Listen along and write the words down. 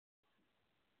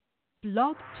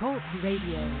Blog Talk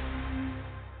Radio.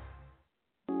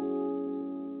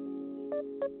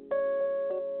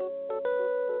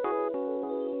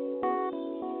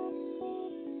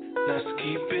 Let's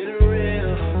keep it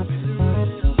real.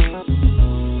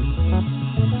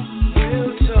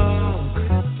 Real talk,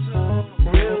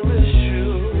 real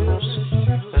issues.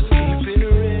 Let's keep it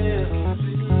real.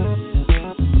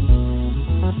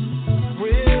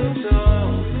 Real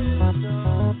talk,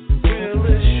 real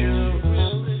issues.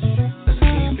 Let's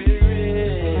keep it real.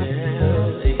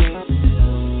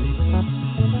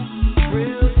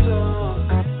 Real talk,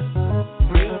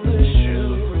 real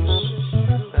issues.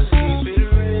 Let's keep it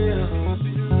real.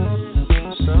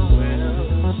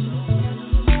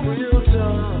 Real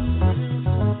talk,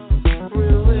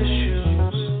 real issues.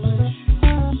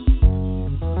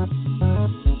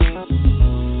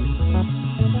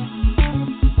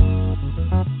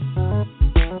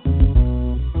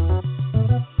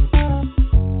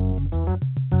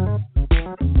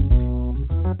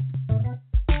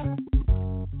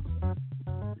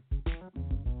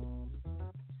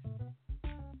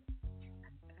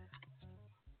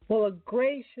 Well, a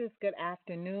gracious good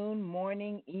afternoon,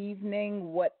 morning,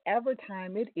 evening, whatever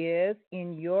time it is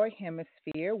in your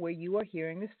hemisphere where you are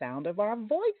hearing the sound of our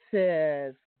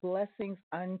voices. Blessings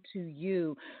unto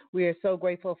you. We are so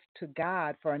grateful to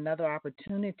God for another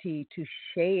opportunity to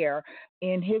share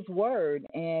in His Word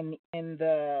and in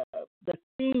the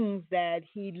things that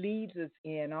He leads us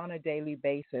in on a daily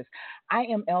basis. I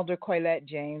am Elder Coylette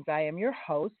James. I am your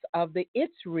host of the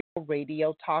It's Real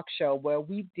radio talk show where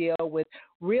we deal with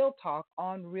real talk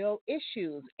on real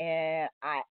issues. And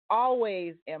I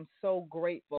always am so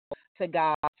grateful to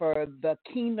God for the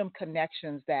kingdom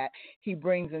connections that He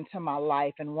brings into my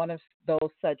life. And one of those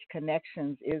such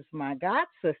connections is my God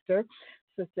sister,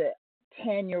 Sister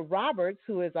Tanya Roberts,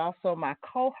 who is also my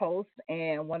co-host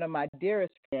and one of my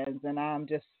dearest friends. And I'm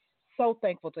just so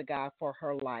thankful to God for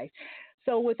her life.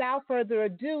 So without further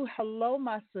ado, hello,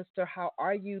 my sister. How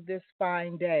are you this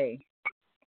fine day?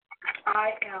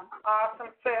 I am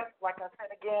awesome, sis. Like I said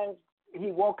again,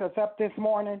 He woke us up this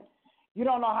morning. You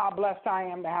don't know how blessed I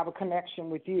am to have a connection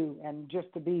with you and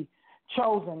just to be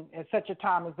chosen at such a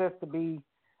time as this to be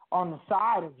on the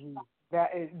side of you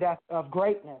that's of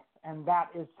greatness, and that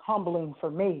is humbling for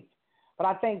me. But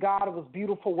I thank God it was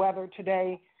beautiful weather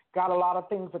today. Got a lot of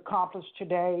things accomplished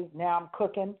today. Now I'm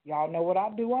cooking. Y'all know what I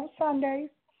do on Sundays.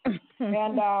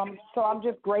 And so I'm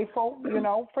just grateful,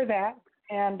 for that.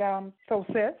 And so,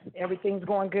 sis, everything's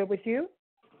going good with you?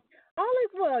 All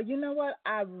is well. You know what?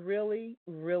 I really,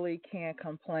 really can't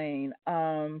complain.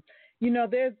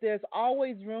 There's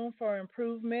always room for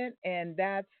improvement, and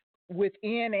that's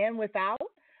within and without,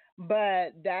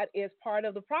 but that is part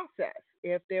of the process.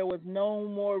 If there was no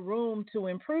more room to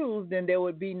improve, then there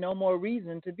would be no more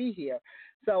reason to be here.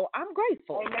 So I'm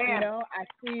grateful. Amen. I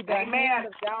see the hand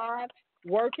of God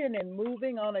working and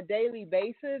moving on a daily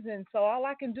basis, and so all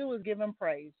I can do is give Him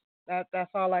praise.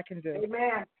 That's all I can do.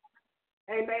 Amen.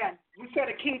 Amen. You said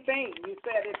a key thing. You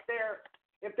said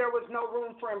if there was no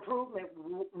room for improvement,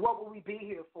 what would we be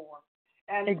here for?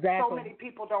 And exactly. So many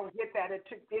people don't get that.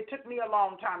 It took me a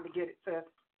long time to get it, sis.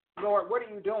 Lord, what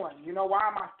are you doing? Why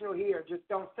am I still here? Just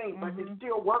don't think. But there's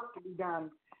still work to be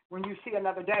done when you see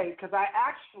another day. Because I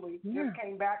actually just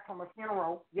came back from a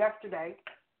funeral yesterday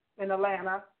in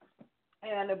Atlanta,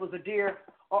 and it was a dear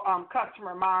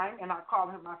customer of mine, and I call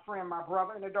him my friend, my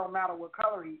brother, and it don't matter what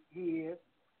color he is.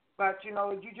 But, you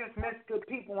just miss good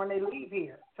people when they leave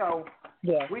here. So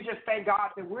we just thank God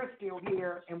that we're still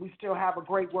here and we still have a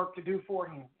great work to do for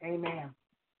Him. Amen.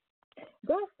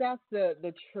 That's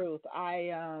the truth.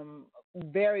 I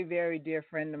very, very dear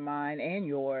friend of mine and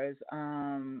yours,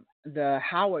 the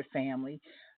Howard family,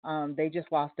 they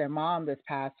just lost their mom this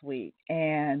past week.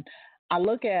 And I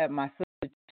look at my sister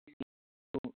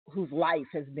whose life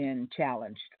has been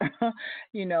challenged.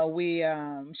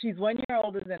 She's 1 year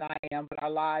older than I am, but our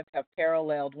lives have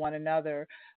paralleled one another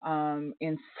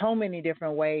in so many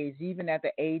different ways, even at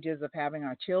the ages of having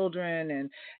our children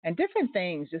and different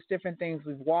things, just different things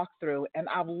we've walked through. And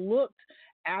I've looked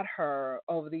at her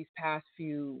over these past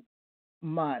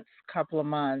couple of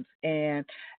months, and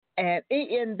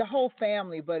in the whole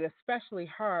family, but especially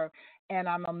her. And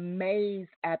I'm amazed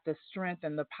at the strength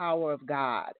and the power of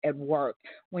God at work.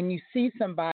 When you see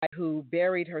somebody who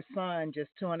buried her son just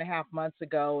 2.5 months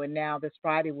ago, and now this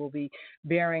Friday will be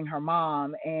burying her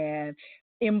mom, and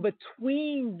in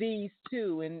between these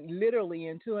two, and literally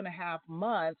in 2.5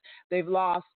 months, they've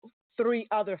lost 3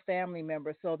 other family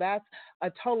members. So that's a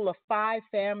total of 5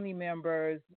 family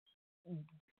members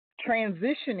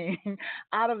transitioning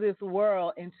out of this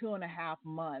world in 2.5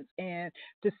 months, and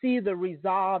to see the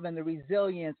resolve and the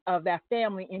resilience of that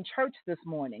family in church this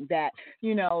morning, that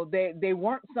they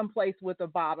weren't someplace with a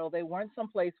bottle, they weren't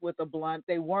someplace with a blunt,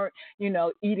 they weren't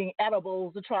eating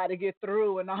edibles to try to get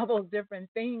through and all those different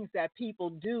things that people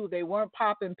do. They weren't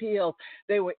popping pills,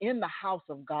 they were in the house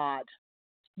of God,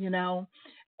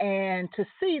 and to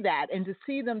see that, and to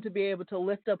see them to be able to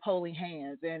lift up holy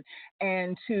hands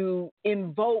and to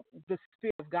invoke the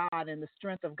Spirit of God and the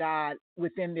strength of God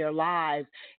within their lives,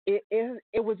 it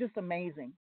was just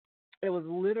amazing. It was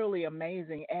literally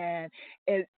amazing, and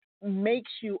it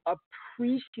makes you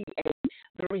appreciate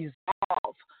the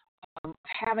resolve of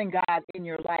having God in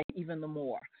your life even the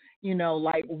more.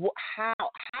 Like how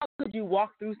could you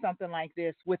walk through something like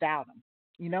this without Him?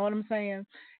 You know what I'm saying?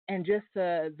 And just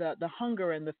the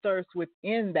hunger and the thirst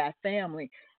within that family,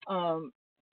 to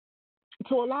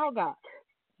allow God,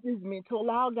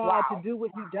 Wow. to do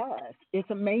what He does. It's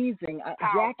amazing. Powerful.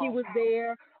 Jackie was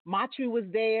there, Machu was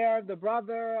there, the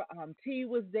brother, T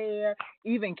was there,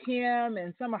 even Kim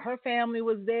and some of her family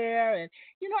was there, and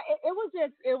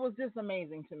it was just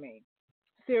amazing to me.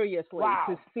 Seriously, Wow.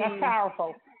 to see. That's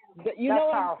powerful.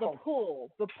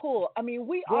 The pull. I mean,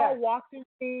 we all walk through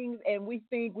things and we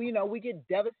think, we get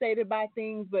devastated by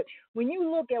things. But when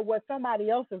you look at what somebody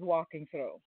else is walking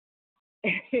through,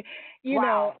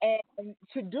 Wow. and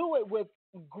to do it with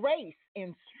grace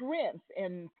and strength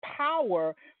and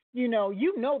power, there's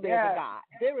a God.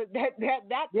 There is that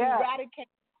eradicates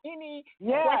any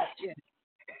question.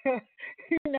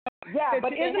 Yeah,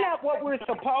 but isn't that what we're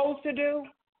supposed to do?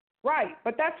 Right,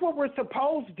 but that's what we're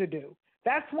supposed to do.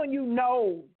 That's when you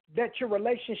know that your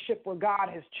relationship with God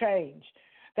has changed.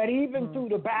 That even through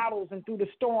the battles and through the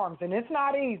storms, and it's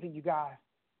not easy, you guys.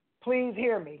 Please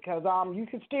hear me, because you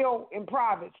can still, in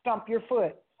private, stump your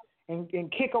foot and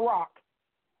kick a rock.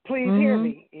 Please hear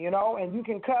me, and you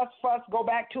can cuss, fuss, go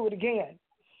back to it again.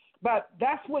 But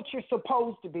that's what you're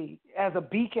supposed to be, as a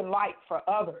beacon light for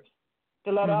others,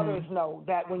 to let others know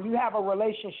that when you have a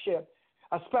relationship,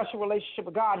 a special relationship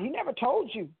with God, He never told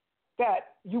you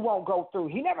that you won't go through.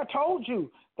 He never told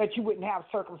you that you wouldn't have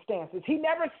circumstances. He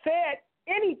never said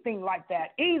anything like that.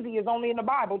 Easy is only in the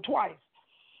Bible twice.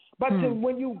 But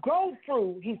when you go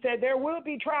through, He said there will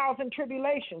be trials and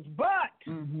tribulations, but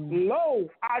lo,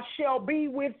 I shall be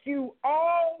with you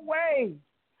always.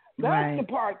 That's the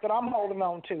part that I'm holding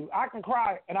on to. I can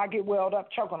cry and I get welled up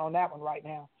choking on that one right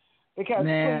now. Because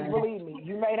please believe me,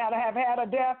 you may not have had a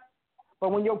death,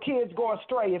 but when your kids go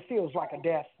astray, it feels like a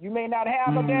death. You may not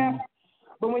have a death,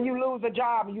 but when you lose a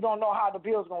job and you don't know how the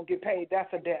bill's going to get paid,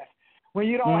 that's a death. When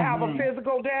you don't have a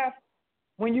physical death,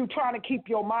 when you're trying to keep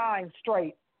your mind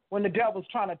straight, when the devil's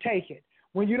trying to take it.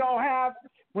 When you don't have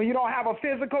a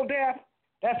physical death,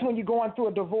 that's when you're going through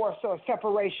a divorce or a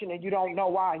separation and you don't know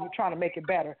why, and you're trying to make it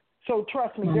better. So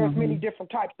trust me, there's many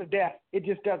different types of death. It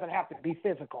just doesn't have to be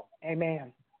physical.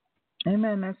 Amen.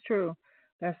 Amen. That's true.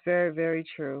 That's very, very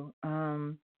true.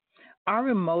 Our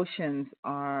emotions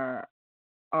are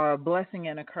a blessing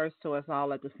and a curse to us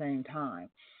all at the same time,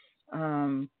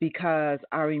 because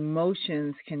our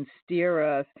emotions can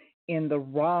steer us in the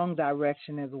wrong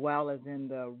direction as well as in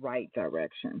the right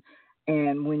direction.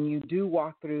 And when you do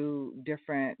walk through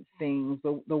different things,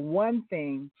 the one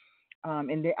thing,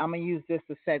 and I'm going to use this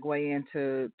to segue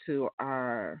into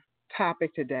our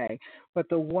topic today, but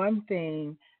the one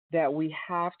thing that we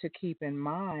have to keep in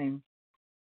mind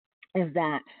is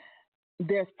that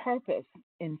there's purpose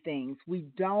in things. We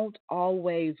don't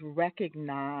always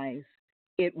recognize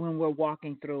it when we're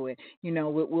walking through it.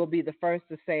 We'll be the first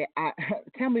to say,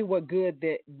 tell me what good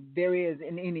that there is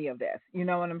in any of this. You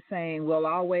know what I'm saying? We'll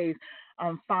always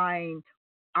find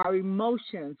our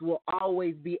emotions will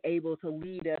always be able to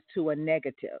lead us to a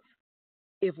negative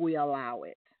if we allow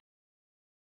it.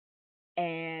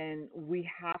 And we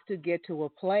have to get to a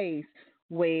place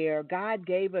where God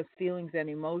gave us feelings and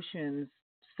emotions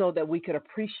so that we could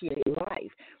appreciate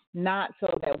life, not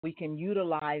so that we can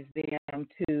utilize them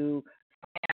to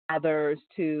others,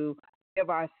 to give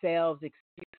ourselves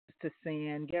excuses to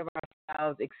sin, give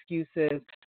ourselves excuses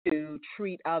to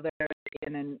treat others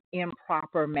in an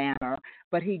improper manner.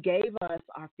 But He gave us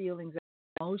our feelings and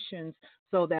emotions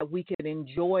so that we could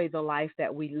enjoy the life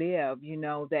that we live,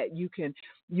 that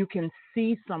you can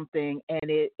see something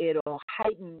and it'll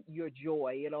heighten your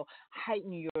joy. It'll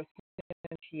heighten your sense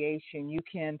differentiation. You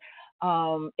can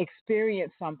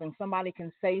experience something. Somebody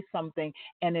can say something,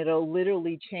 and it'll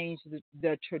literally change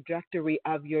the trajectory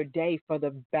of your day for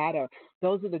the better.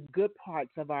 Those are the good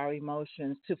parts of our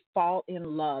emotions, to fall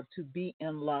in love, to be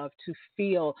in love, to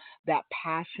feel that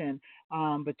passion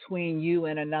between you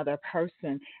and another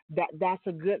person. That's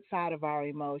a good side of our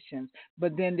emotions.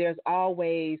 But then there's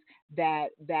always that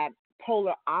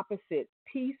polar opposite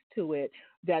piece to it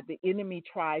that the enemy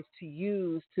tries to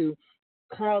use to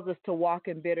cause us to walk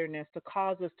in bitterness, to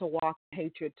cause us to walk in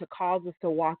hatred, to cause us to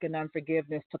walk in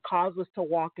unforgiveness, to cause us to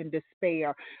walk in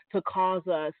despair, to cause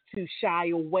us to shy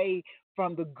away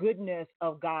from the goodness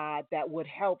of God that would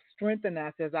help strengthen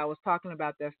us, as I was talking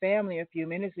about their family a few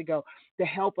minutes ago, to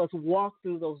help us walk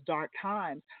through those dark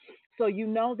times. So you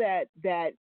know that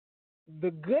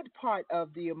the good part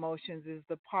of the emotions is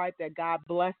the part that God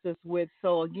blessed us with.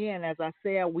 So again, as I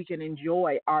said, we can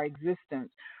enjoy our existence.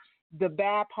 The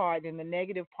bad part and the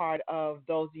negative part of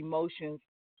those emotions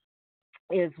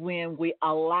is when we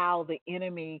allow the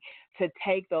enemy to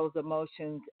take those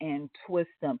emotions and twist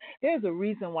them. There's a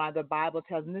reason why the Bible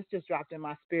tells, and this just dropped in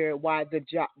my spirit, why the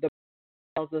Bible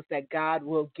tells us that God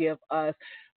will give us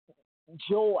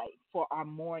joy for our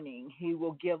mourning. He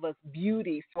will give us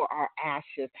beauty for our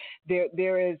ashes.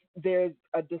 There's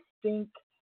a distinct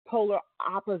polar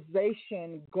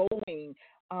opposition going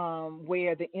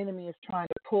where the enemy is trying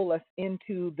to pull us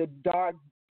into the dark,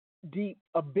 deep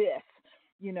abyss,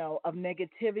 of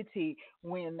negativity,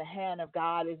 when the hand of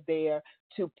God is there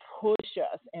to push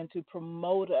us and to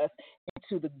promote us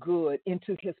into the good,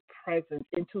 into his presence,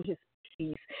 into his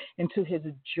peace, into his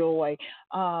joy.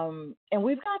 And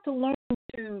we've got to learn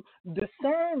to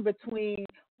discern between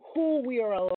who we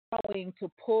are allowing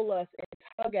to pull us and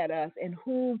tug at us and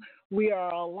whom we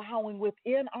are allowing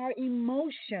within our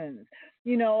emotions.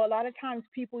 A lot of times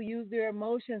people use their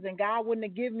emotions, and God wouldn't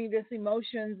have given me this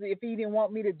emotions if he didn't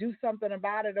want me to do something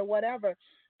about it or whatever.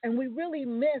 And we really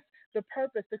miss the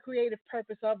purpose, the creative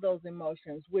purpose of those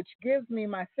emotions, which gives me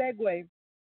my segue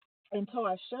into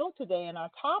our show today. And our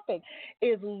topic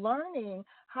is learning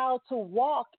how to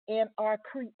walk in our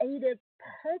creative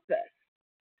purpose.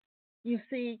 You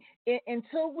see,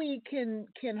 until we can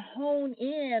hone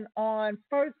in on,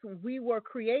 first, we were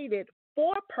created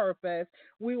for purpose,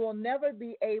 we will never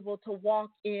be able to walk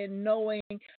in knowing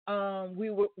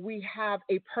we have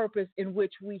a purpose in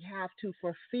which we have to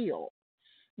fulfill.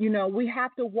 We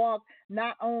have to walk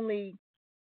not only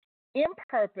in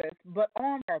purpose, but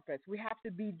on purpose. We have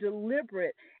to be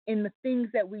deliberate in the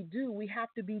things that we do. We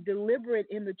have to be deliberate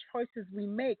in the choices we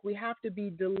make. We have to be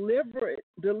deliberate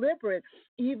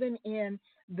even in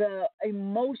the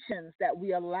emotions that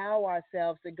we allow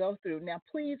ourselves to go through. Now,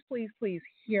 please, please, please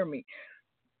hear me.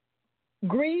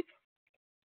 Grief,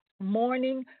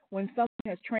 mourning, when someone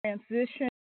has transitioned,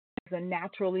 is a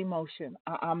natural emotion.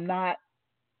 I'm not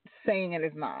saying it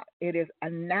is not. It is a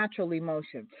natural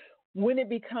emotion. When it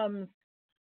becomes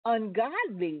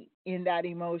ungodly in that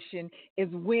emotion is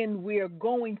when we're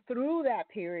going through that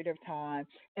period of time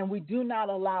and we do not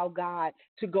allow God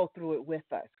to go through it with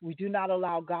us. We do not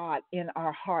allow God in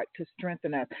our heart to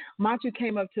strengthen us. Machu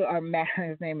came up to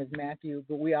his name is Matthew,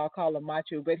 but we all call him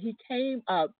Machu, but he came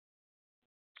up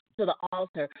to the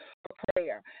altar for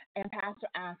prayer, and Pastor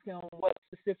asked him what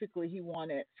specifically he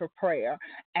wanted for prayer,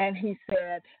 and he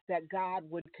said that God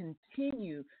would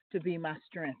continue to be my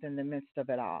strength in the midst of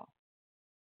it all.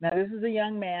 Now, this is a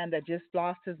young man that just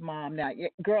lost his mom. Now,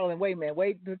 girl, and wait a minute,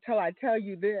 wait until I tell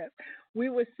you this. We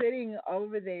were sitting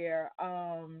over there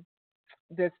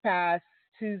this past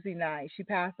Tuesday night. She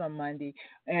passed on Monday,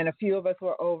 and a few of us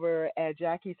were over at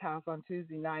Jackie's house on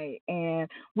Tuesday night, and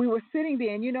we were sitting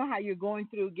there, and you know how you're going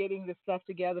through getting the stuff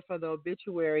together for the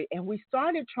obituary, and we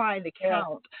started trying to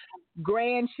count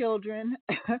grandchildren,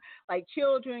 like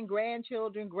children,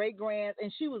 grandchildren, great-grands,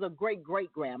 and she was a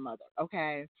great-great-grandmother,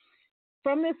 okay?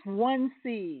 From this one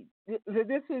seed,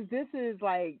 this is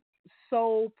like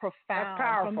so profound. That's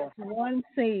powerful. From this one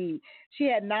seed, she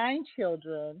had 9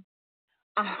 children,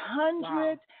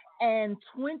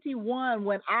 121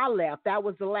 when I left. That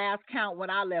was the last count when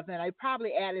I left, and I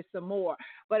probably added some more.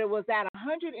 But it was at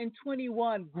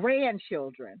 121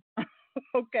 grandchildren.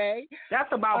 Okay.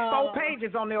 That's about 4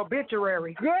 pages on the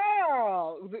obituary.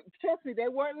 Girl, trust me, they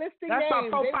weren't listing names. That's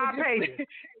about 5 pages.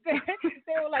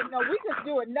 They were like, no, we just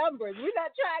doing numbers. We're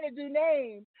not trying to do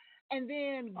names. And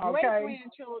then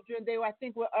great-grandchildren, they were, I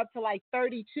think, were up to like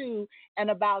 32 and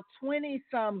about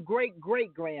 20-some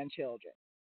great-great-grandchildren.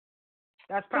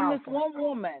 That's powerful. From this one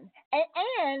woman.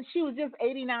 And she was just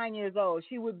 89 years old.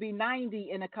 She would be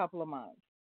 90 in a couple of months.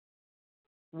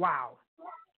 Wow.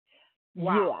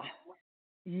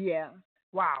 Yeah.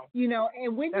 Wow.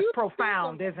 And when That's you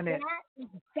profound, think of isn't it? that,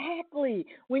 exactly.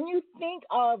 When you think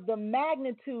of the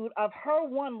magnitude of her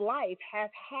one life has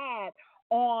had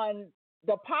on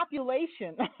the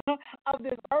population of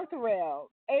this earth realm,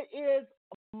 it is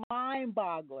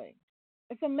mind-boggling.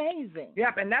 It's amazing.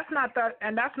 Yep, and that's not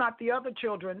the other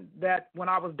children that when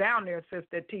I was down there, sis,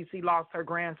 that TC lost her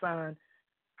grandson,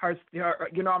 her you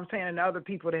know what I'm saying, and other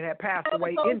people that had passed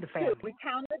away in the family. We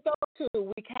counted those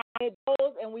two. We counted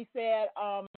those, and we said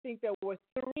I think there were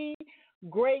 3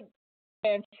 great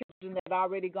grandchildren that had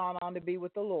already gone on to be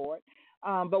with the Lord.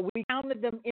 But we counted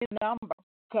them in number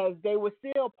because they were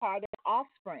still part of the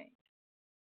offspring.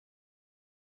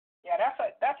 Yeah,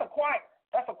 that's a choir.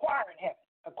 That's a choir in heaven.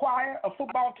 A choir, a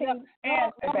football team,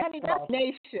 and a honey, basketball that's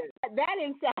nation. That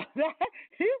inside.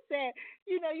 You said,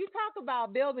 you talk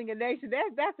about building a nation.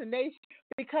 That's a nation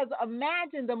because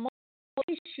imagine the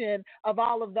multiplication of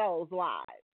all of those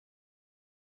lives.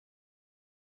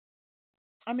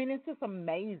 I mean, it's just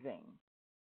amazing.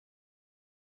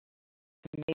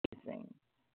 Amazing.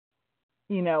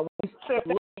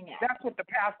 That's what the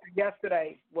pastor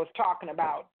yesterday was talking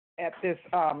about at this,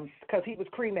 because he was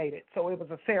cremated, so it was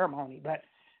a ceremony. But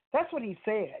that's what he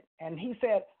said. And he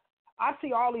said, I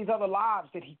see all these other lives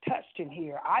that he touched in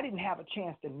here. I didn't have a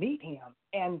chance to meet him.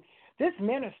 And this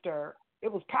minister,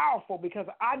 it was powerful because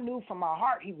I knew from my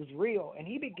heart he was real. And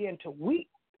he began to weep.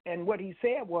 And what he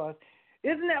said was,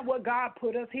 isn't that what God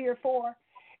put us here for?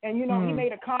 And, he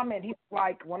made a comment. He was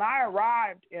like, when I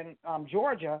arrived in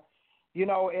Georgia,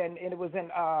 and it was in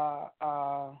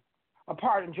a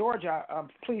part in Georgia,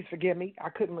 please forgive me, I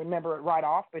couldn't remember it right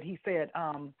off, but he said,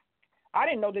 I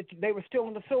didn't know that they were still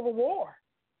in the Civil War.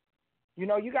 You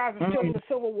guys are still in the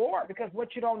Civil War because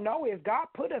what you don't know is God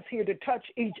put us here to touch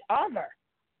each other,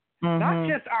 not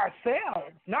just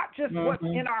ourselves, not just what's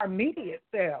in our immediate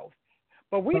selves,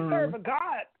 but we serve a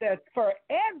God that's for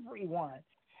everyone.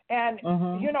 And,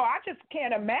 I just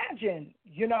can't imagine,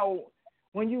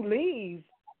 when you leave,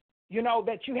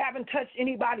 that you haven't touched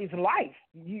anybody's life.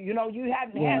 You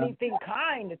haven't had anything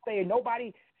kind to say.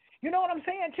 Nobody, you know what I'm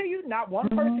saying to you? Not one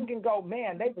person can go,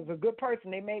 man, they was a good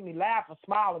person. They made me laugh or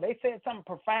smile, or they said something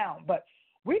profound. But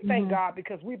we thank God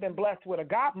because we've been blessed with a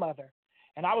godmother,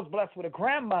 and I was blessed with a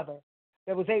grandmother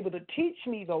that was able to teach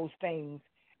me those things.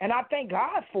 And I thank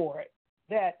God for it,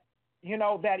 that,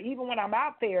 that even when I'm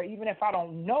out there, even if I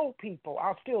don't know people,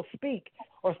 I'll still speak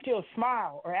or still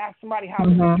smile or ask somebody how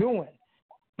they're doing.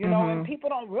 And people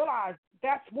don't realize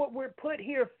that's what we're put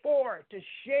here for, to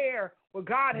share what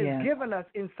God has given us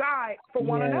inside for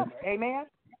one another. Amen?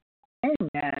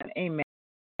 Amen.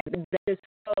 That is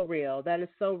so real. That is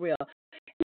so real.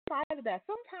 Inside of that,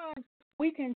 sometimes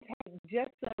we can take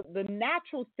just the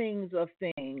natural things of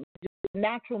things, just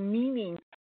natural meaning of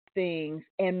things,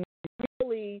 and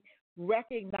really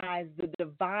recognize the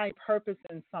divine purpose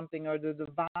in something or the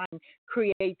divine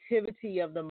creativity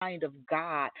of the mind of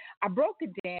God. I broke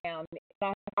it down.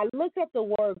 I looked at the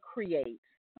word create,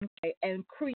 okay, and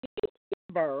create is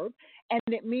a verb, and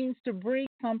it means to bring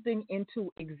something into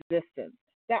existence.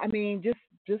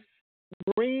 Just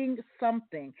bring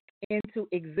something into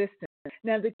existence.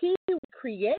 Now, the key to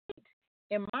create,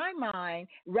 in my mind,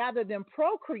 rather than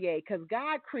procreate, because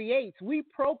God creates, we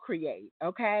procreate,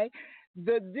 okay?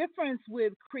 The difference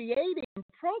with creating and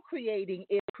procreating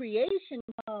is creation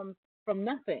comes from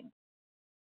nothing.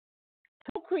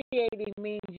 Procreating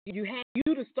means you have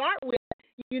you to start with.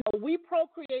 We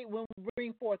procreate when we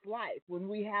bring forth life, when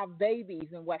we have babies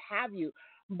and what have you.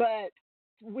 But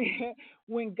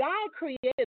when God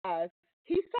created us,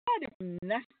 He started from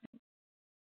nothing.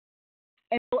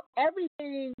 And so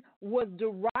everything was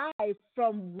derived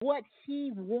from what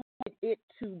He wanted it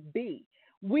to be.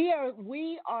 We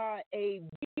are a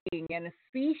being and a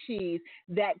species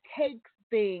that takes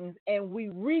things and we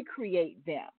recreate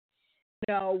them.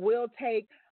 We'll take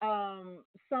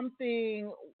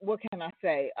something, what can I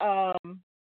say? A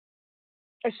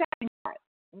shopping cart.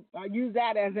 I'll use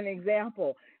that as an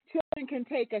example. Children can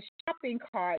take a shopping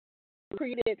cart,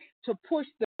 create it to push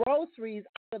the groceries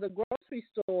out of the grocery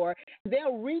store.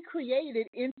 They'll recreate it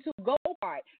into a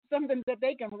go-kart, something that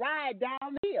they can ride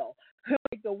down the hill.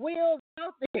 Take the wheels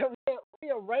out there,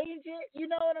 rearrange it, you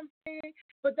know what I'm saying?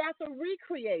 But that's a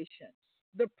recreation.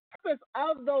 The purpose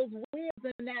of those wheels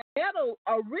and that metal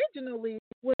originally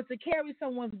was to carry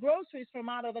someone's groceries from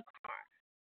out of the car.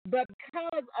 But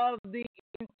because of the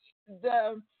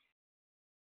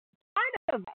part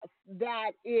of us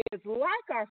that is like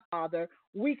our Father,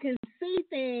 we can see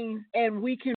things and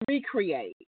we can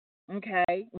recreate. Okay?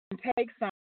 We can take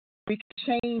something, we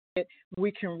can change it,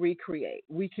 we can recreate.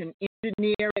 We can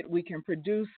engineer it, we can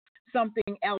produce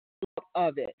something else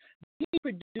of it. He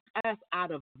produced us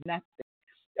out of nothing.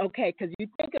 Okay, because you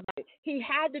think about it, he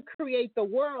had to create the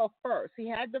world first. He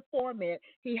had to form it.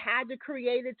 He had to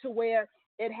create it to where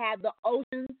it had the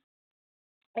oceans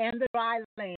and the dry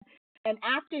land. And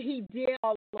after he did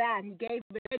all of that, he gave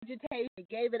it vegetation, he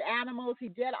gave it animals, he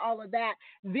did all of that.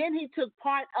 Then he took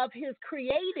part of his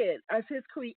creation,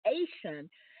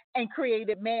 and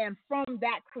created man from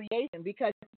that creation,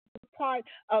 because it's part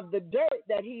of the dirt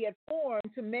that he had formed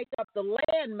to make up the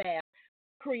land mass,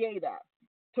 create us,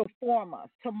 to form us,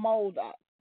 to mold us.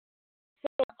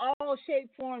 So in all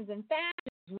shapes, forms, and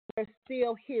fashions, we're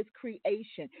still his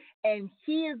creation. And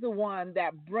he is the one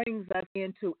that brings us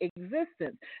into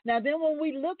existence. Now, then when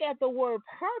we look at the word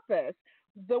purpose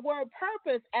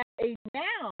as a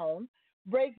noun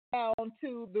breaks down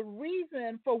to the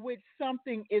reason for which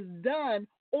something is done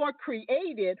or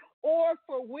created, or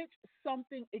for which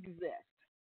something exists.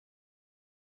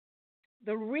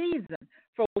 The reason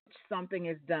for which something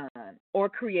is done or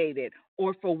created,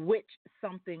 or for which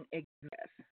something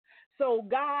exists. So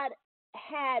God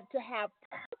had to have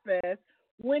purpose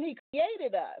when he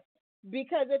created us,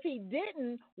 because if he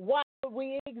didn't, why would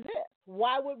we exist?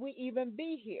 Why would we even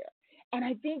be here? And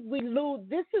I think we lose.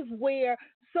 This is where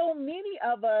so many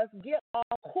of us get off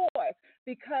course,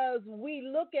 because we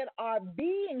look at our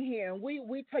being here, and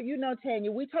we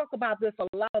Tanya, we talk about this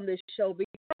a lot on this show,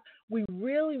 because we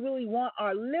really, really want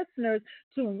our listeners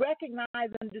to recognize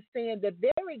and understand that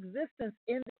their existence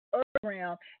in the earth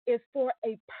realm is for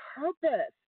a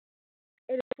purpose.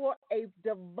 It is for a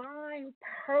divine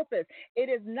purpose. It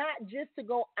is not just to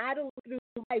go idly through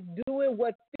life doing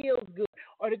what feels good,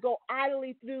 or to go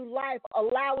idly through life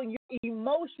allowing your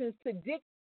emotions to dictate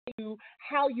you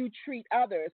how you treat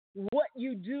others, what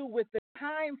you do with the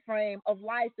time frame of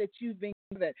life that you've been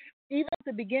given. Even at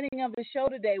the beginning of the show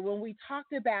today, when we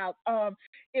talked about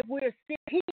if we're still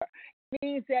here, it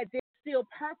means that there's still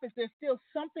purpose, there's still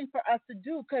something for us to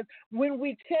do, because when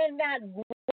we cannot grow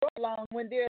along, when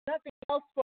there's nothing else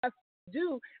for us to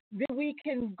do, then we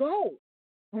can go.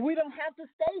 We don't have to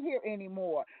stay here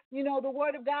anymore. You know, the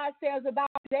Word of God says about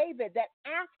David that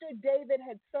after David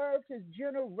had served his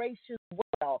generations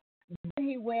well, then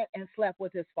he went and slept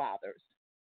with his fathers.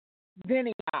 Then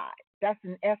he died. That's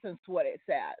in essence what it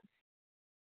says.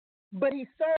 But he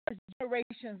served his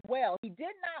generations well. He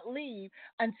did not leave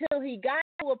until he got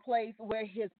to a place where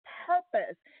his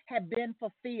purpose had been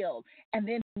fulfilled, and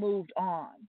then he moved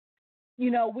on. You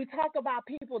know, we talk about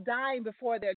people dying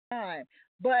before their time,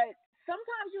 but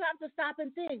sometimes you have to stop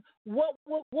and think, what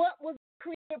was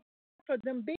created for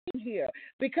them being here?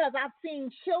 Because I've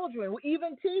seen children,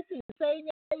 even TC, the same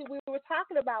lady we were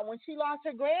talking about, when she lost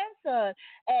her grandson,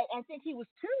 and I think he was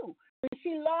 2. When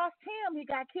she lost him, he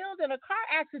got killed in a car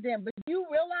accident. But you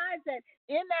realize that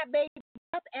in that baby's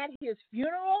death, at his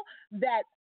funeral, that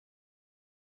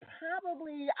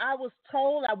probably, I was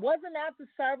told, I wasn't at the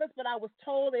service, but I was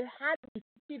told it had to be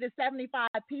 50 to 75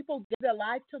 people give their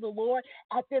life to the Lord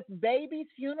at this baby's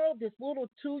funeral, this little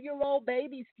 2-year-old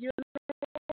baby's funeral.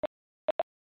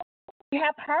 He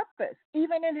had purpose,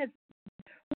 even in his,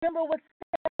 remember what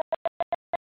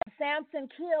Samson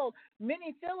killed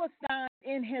many Philistines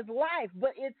in his life,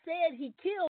 but it said he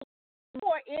killed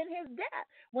more in his death.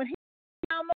 When he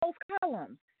found those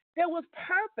columns, there was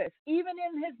purpose, even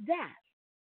in his death.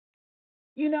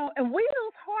 You know, and we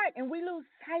lose heart and we lose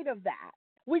sight of that.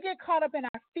 We get caught up in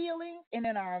our feelings and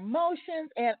in our emotions,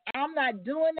 and I'm not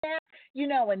doing that, you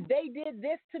know, and they did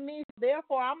this to me,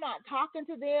 therefore I'm not talking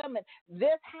to them, and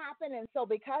this happened, and so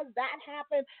because that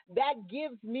happened, that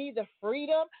gives me the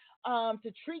freedom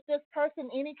to treat this person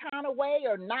any kind of way,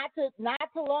 or not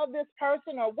to love this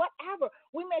person, or whatever.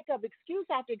 We make up excuse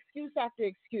after excuse after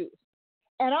excuse.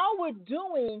 And all we're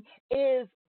doing is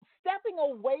stepping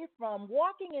away from,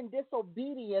 walking in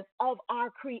disobedience of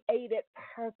our created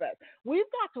purpose. We've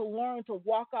got to learn to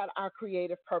walk out our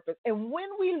creative purpose. And when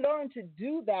we learn to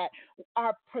do that,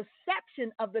 our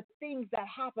perception of the things that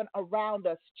happen around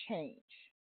us change.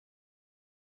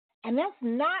 And that's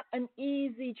not an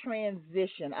easy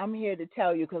transition. I'm here to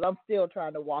tell you, because I'm still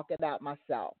trying to walk it out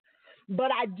myself. But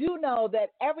I do know that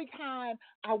every time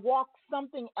I walk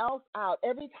something else out,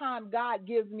 every time God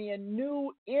gives me a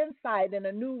new insight and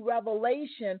a new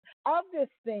revelation of this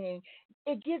thing,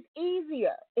 it gets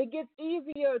easier. It gets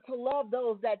easier to love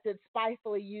those that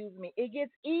despitefully use me. It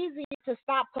gets easier to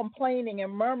stop complaining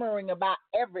and murmuring about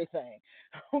everything,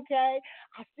 okay?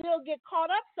 I still get caught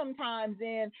up sometimes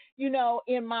in, you know,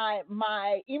 in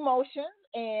my emotions,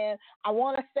 and I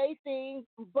want to say things,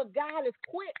 but God is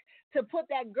quick to put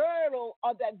that girdle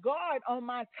or that guard on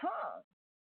my tongue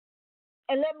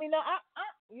and let me know,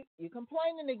 You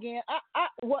complaining again.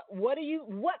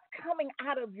 What's coming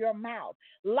out of your mouth?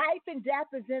 Life and death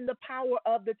is in the power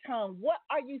of the tongue. What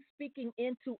are you speaking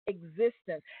into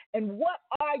existence? And what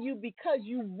are you, because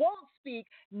you won't speak,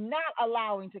 not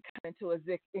allowing to come into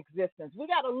existence? We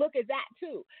got to look at that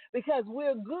too, because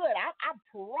we're good. I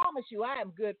promise you I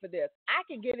am good for this. I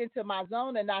can get into my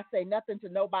zone and not say nothing to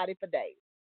nobody for days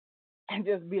and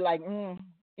just be like,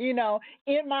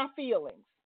 in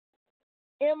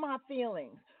my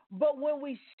feelings. But when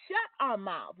we shut our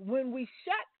mouth, when we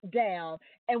shut down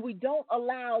and we don't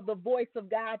allow the voice of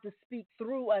God to speak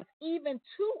through us, even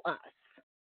to us,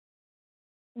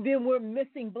 then we're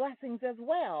missing blessings as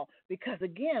well. Because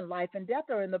again, life and death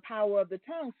are in the power of the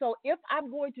tongue. So if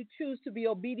I'm going to choose to be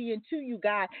obedient to you,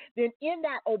 God, then in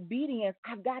that obedience,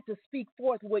 I've got to speak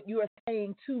forth what you are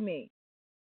saying to me.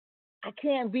 I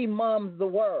can't be mum's the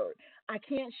word. I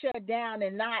can't shut down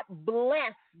and not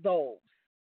bless those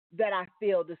that I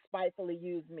feel despitefully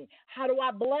use me. How do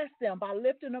I bless them? By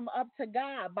lifting them up to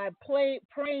God, by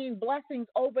praying blessings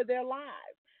over their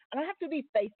lives. I don't have to be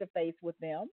face-to-face with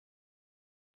them,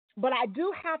 but I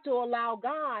do have to allow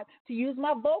God to use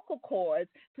my vocal cords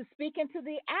to speak into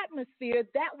the atmosphere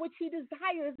that which he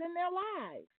desires in their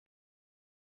lives.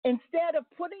 Instead of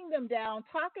putting them down,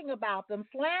 talking about them,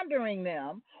 slandering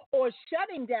them, or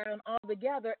shutting down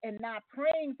altogether and not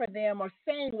praying for them or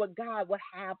saying what God would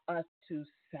have us to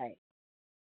say.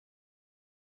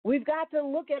 We've got to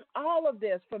look at all of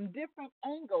this from different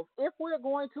angles if we're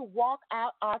going to walk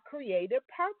out our creative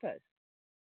purpose.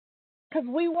 Because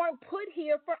we weren't put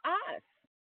here for us.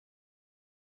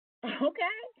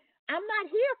 Okay? I'm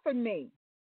not here for me.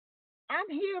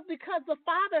 I'm here because the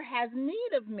Father has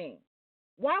need of me.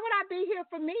 Why would I be here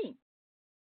for me?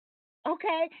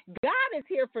 Okay? God is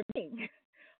here for me.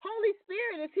 Holy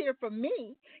Spirit is here for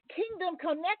me. Kingdom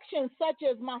connections such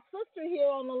as my sister here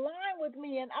on the line with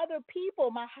me and other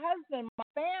people, my husband, my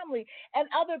family, and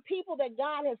other people that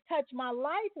God has touched my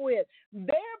life with,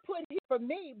 they're put here for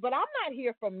me, but I'm not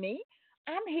here for me.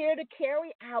 I'm here to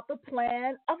carry out the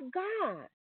plan of God,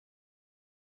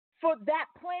 for that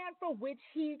plan for which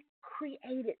he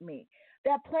created me,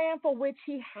 that plan for which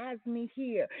he has me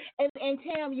here. And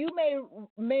Tam, you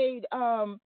made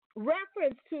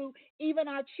reference to even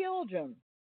our children.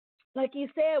 Like you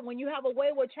said, when you have a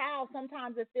wayward child,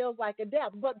 sometimes it feels like a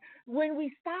death. But when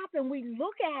we stop and we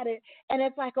look at it, and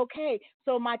it's like, okay,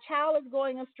 so my child is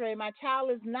going astray. My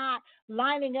child is not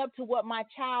lining up to what my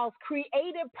child's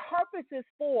creative purpose is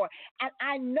for. And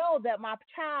I know that my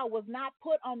child was not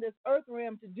put on this earth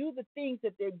realm to do the things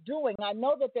that they're doing. I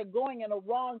know that they're going in a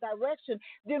wrong direction.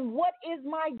 Then what is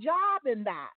my job in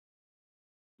that?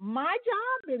 My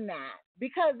job in that,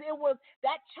 because it was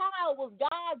that child was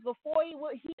God's before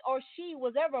he or she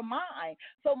was ever mine.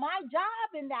 So my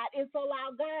job in that is to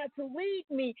allow God to lead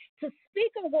me, to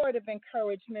speak a word of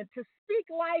encouragement, to speak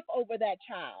life over that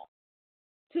child,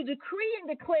 to decree and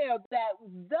declare that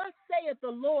thus saith the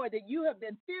Lord, that you have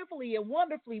been fearfully and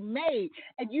wonderfully made,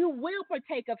 and you will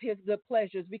partake of his good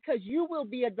pleasures, because you will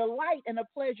be a delight and a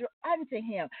pleasure unto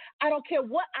him. I don't care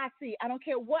what I see. I don't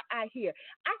care what I hear.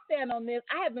 I stand on this.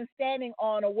 I have been standing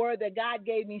on a word that God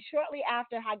gave me shortly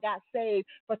after I got saved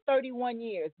for 31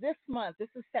 years. This month, this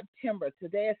is September.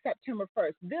 Today is September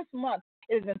 1st. This month,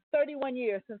 it has been 31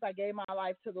 years since I gave my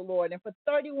life to the Lord. And for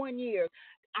 31 years,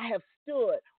 I have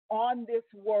stood on this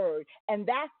word. And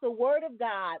that's the word of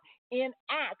God in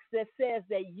Acts that says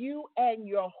that you and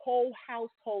your whole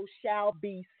household shall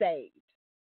be saved.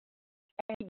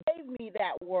 And he gave me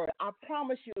that word. I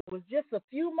promise you, it was just a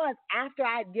few months after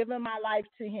I had given my life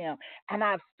to him. And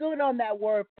I've stood on that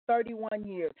word for 31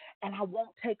 years. And I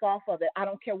won't take off of it. I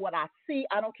don't care what I see.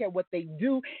 I don't care what they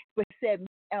do. But he said,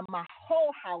 and my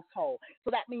whole household.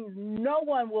 So that means no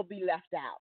one will be left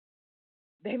out.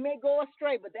 They may go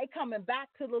astray, but they're coming back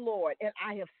to the Lord, and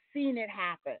I have seen it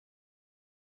happen.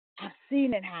 I've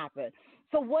seen it happen.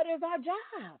 So what is our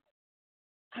job?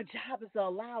 Our job is to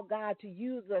allow God to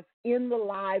use us in the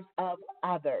lives of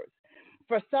others.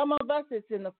 For some of us, it's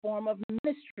in the form of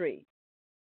ministry,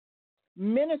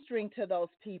 ministering to those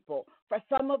people. For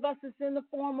some of us, it's in the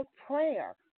form of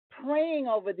prayer, praying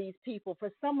over these people.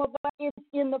 For some of us, it's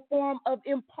in the form of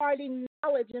imparting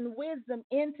knowledge and wisdom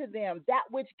into them, that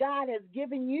which God has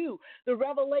given you, the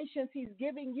revelations he's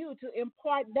giving you, to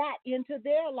impart that into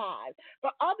their lives. For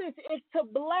others, it's to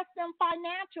bless them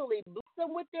financially, bless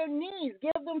them with their needs,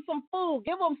 give them some food,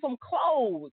 give them some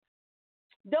clothes.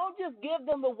 Don't just give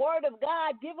them the word of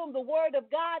God, give them the word of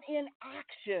God in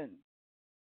action.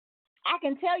 I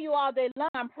can tell you all day long,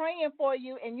 I'm praying for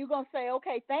you, and you're going to say,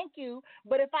 okay, thank you.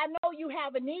 But if I know you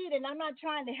have a need and I'm not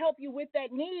trying to help you with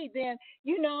that need, then,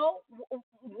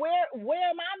 where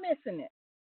am I missing it?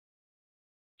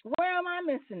 Where am I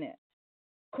missing it?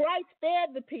 Christ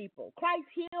fed the people. Christ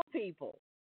healed people.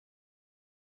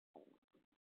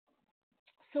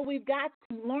 So we've got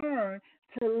to learn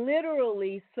to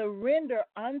literally surrender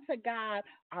unto God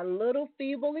our little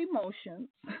feeble emotions.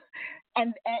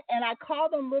 And I call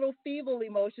them little feeble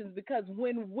emotions because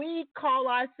when we call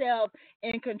ourselves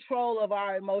in control of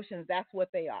our emotions, that's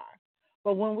what they are.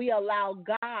 But when we allow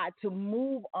God to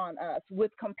move on us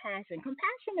with compassion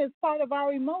is part of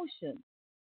our emotions.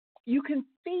 You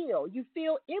feel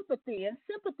empathy and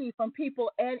sympathy from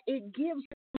people, and it gives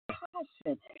you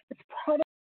passion. It's part of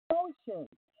emotions.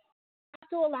 You have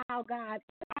to allow God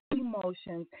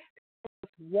emotions to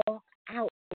walk out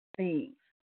things.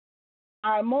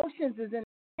 Our emotions is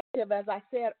negative, as I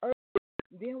said earlier.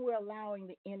 Then we're allowing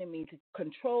the enemy to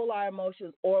control our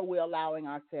emotions, or we're allowing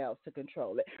ourselves to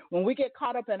control it. When we get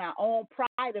caught up in our own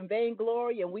pride and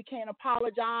vainglory, and we can't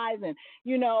apologize, and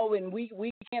and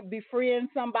we can't befriend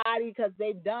somebody because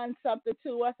they've done something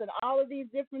to us, and all of these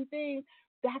different things,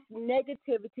 that's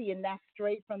negativity, and that's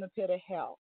straight from the pit of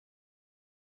hell.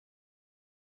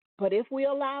 But if we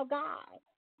allow God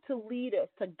to lead us,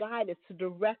 to guide us, to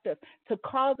direct us, to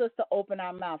cause us to open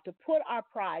our mouth, to put our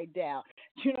pride down.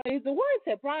 The word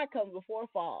said pride comes before a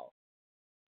fall.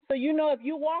 So, if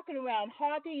you're walking around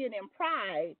haughty and in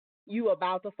pride, you're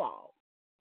about to fall.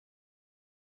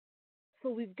 So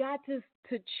we've got to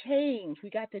change. We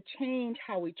got to change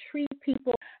how we treat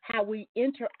people, how we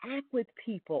interact with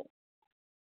people.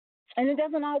 And it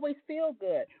doesn't always feel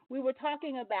good. We were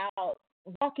talking about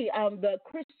walking, the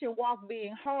Christian walk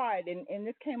being hard, and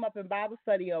this came up in Bible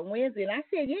study on Wednesday, and I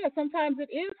said, yeah, sometimes it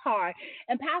is hard.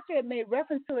 And Pastor had made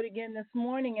reference to it again this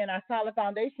morning in our Solid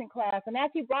Foundation class, and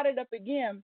as he brought it up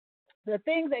again, the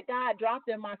thing that God dropped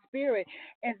in my spirit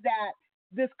is that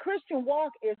this Christian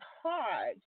walk is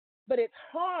hard, but it's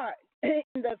hard in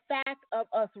the fact of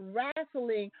us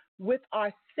wrestling with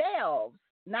ourselves,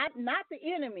 not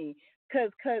the enemy,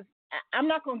 because I'm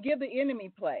not going to give the enemy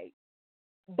play.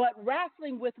 But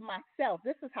wrestling with myself,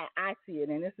 this is how I see it,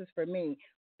 and this is for me,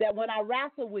 that when I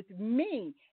wrestle with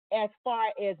me as far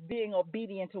as being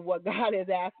obedient to what God has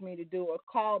asked me to do or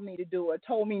called me to do or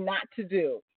told me not to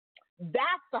do,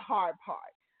 that's the hard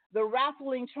part. The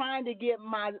wrestling, trying to get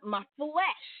my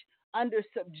flesh under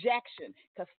subjection,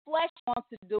 because flesh wants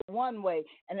to do it one way,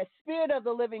 and the Spirit of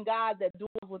the living God that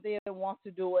dwells within wants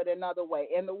to do it another way.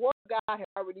 And the Word of God has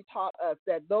already taught us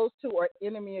that those two are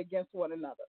enemy against one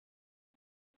another.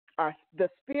 The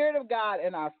Spirit of God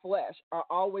and our flesh are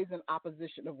always in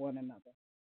opposition of one another.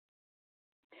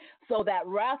 So that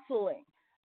wrestling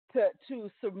to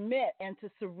submit and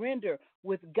to surrender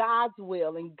with God's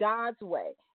will and God's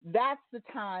way, that's the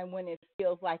time when it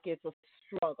feels like it's a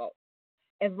struggle.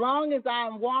 As long as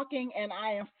I'm walking and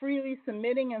I am freely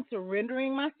submitting and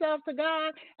surrendering myself to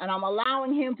God, and I'm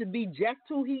allowing Him to be just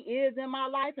who He is in my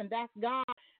life, and that's God,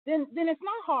 then it's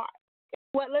not hard. It's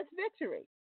sweatless victory.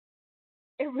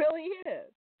 It really is.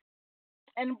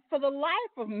 And for the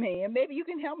life of me, and maybe you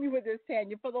can help me with this,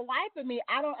 Tanya, for the life of me,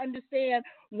 I don't understand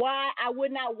why I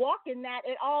would not walk in that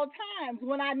at all times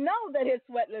when I know that it's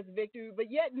sweatless victory,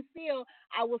 but yet and still,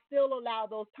 I will still allow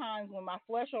those times when my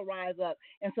flesh will rise up.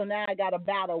 And so now I got to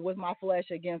battle with my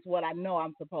flesh against what I know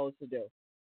I'm supposed to do.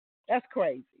 That's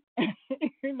crazy.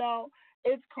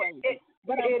 It's crazy.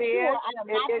 But I'm sure I am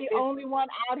not the only one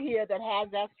out here that has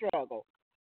that struggle.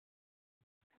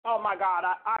 Oh, my God,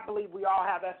 I believe we all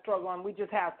have that struggle, and we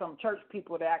just have some church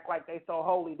people that act like they so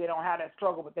holy. They don't have that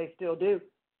struggle, but they still do.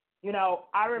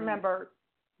 I remember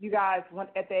you guys went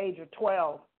at the age of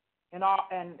 12, and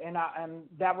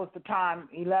that was the time,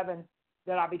 11,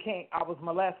 that I was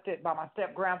molested by my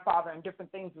step-grandfather, and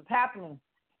different things was happening,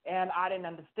 and I didn't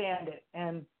understand it.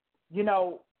 And,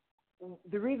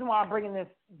 the reason why I'm bringing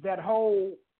that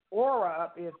whole aura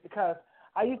up is because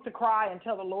I used to cry and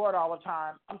tell the Lord all the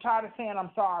time, I'm tired of saying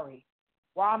I'm sorry.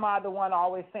 Why am I the one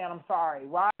always saying I'm sorry?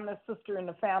 Why am I the sister in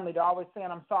the family that always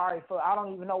saying I'm sorry for? I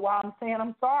don't even know why I'm saying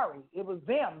I'm sorry. It was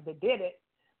them that did it.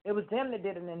 It was them that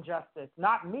did an injustice,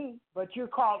 not me. But you're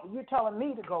telling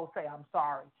me to go say I'm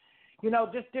sorry.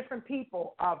 Just different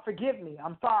people. Forgive me.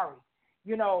 I'm sorry.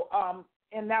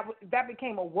 And that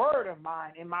became a word of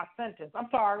mine in my sentence. I'm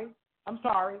sorry. I'm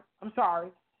sorry. I'm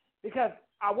sorry. Because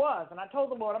I was, and I told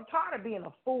the Lord, I'm tired of being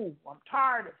a fool. I'm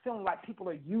tired of feeling like people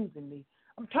are using me.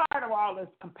 I'm tired of all this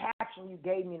compassion you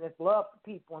gave me, this love for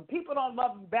people, and people don't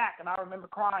love you back, and I remember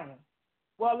crying.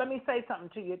 Well, let me say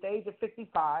something to you. At the age of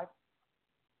 55,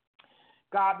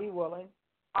 God be willing,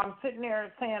 I'm sitting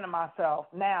there saying to myself,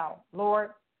 now, Lord,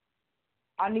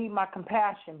 I need my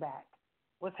compassion back.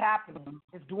 What's happening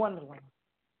is dwindling.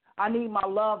 I need my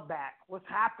love back. What's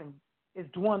happening is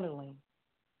dwindling.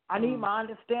 I need my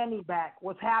understanding back.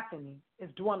 What's happening is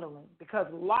dwindling. Because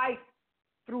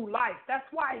through life, that's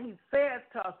why he says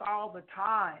to us all the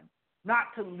time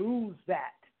not to lose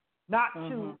that, not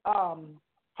to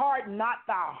harden not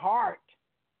thy heart.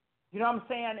 You know what I'm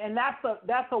saying? And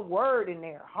that's a word in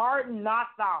there. Harden not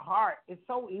thy heart. It's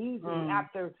so easy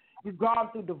after you've gone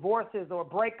through divorces or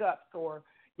breakups or,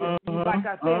 like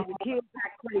I said, your kids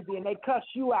act crazy and they cuss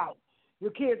you out.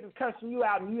 Your kids is cussing you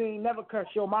out and you ain't never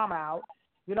cussed your mama out.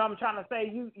 You know what I'm trying to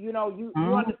say? You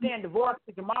understand divorce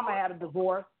because your mama had a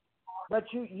divorce, but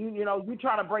you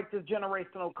trying to break this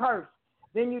generational curse.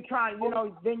 Then you're trying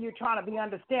to be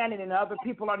understanding and other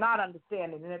people are not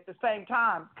understanding. And at the same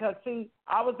time, because see,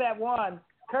 I was that one,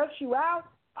 curse you out,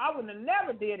 I would have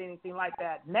never did anything like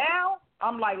that. Now,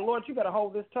 I'm like, Lord, you better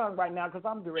hold this tongue right now because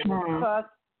I'm ready to cuss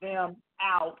them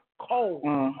out cold.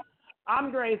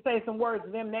 I'm going to say some words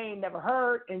to them they ain't never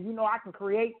heard, and I can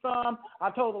create some.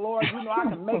 I told the Lord, I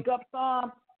can make up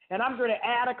some, and I'm going to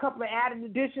add a couple of added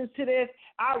additions to this.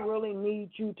 I really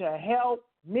need you to help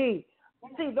me.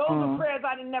 See, those are prayers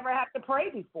I didn't never have to pray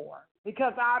before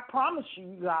because I promise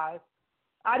you guys,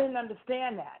 I didn't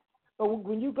understand that. But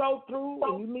when you go through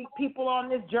and you meet people on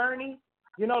this journey,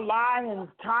 lions,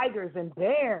 tigers, and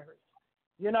bears,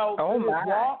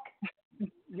 walk,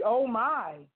 oh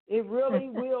my, it really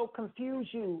will confuse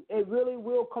you. It really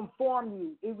will conform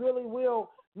you. It really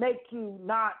will make you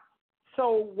not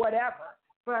so whatever.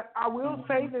 But I will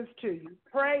say this to you.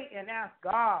 Pray and ask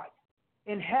God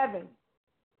in heaven.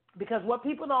 Because what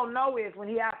people don't know is when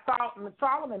he asked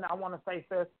Solomon, I want to say,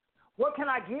 sis, what can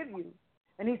I give you?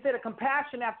 And he said a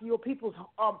compassion after your people's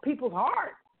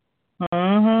heart.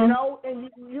 And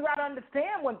you got to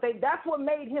understand one thing. That's what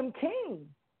made him king.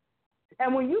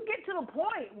 And when you get to the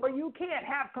point where you can't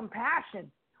have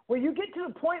compassion, where you get to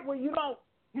the point where you don't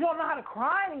know how to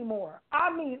cry anymore.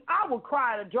 I mean, I would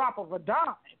cry at a drop of a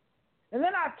dime. And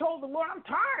then I told the Lord, I'm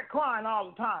tired of crying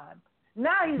all the time.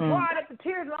 Now he's dried up the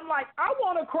tears, and I'm like, I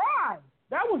want to cry.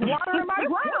 That was water in my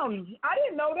ground. I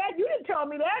didn't know that. You didn't tell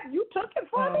me that. You took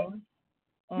it from me.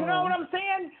 You know what I'm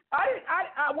saying?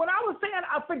 When I was saying,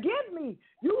 forgive me,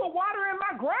 you were water in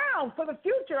my ground for the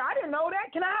future. I didn't know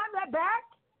that. Can I have that back?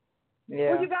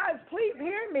 Yeah. Will you guys please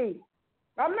hear me?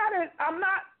 I'm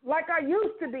not like I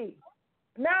used to be.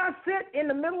 Now I sit in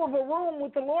the middle of a room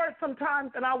with the Lord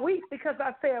sometimes, and I weep because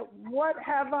I said, what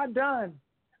have I done?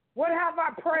 What have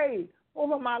I prayed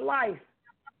over my life?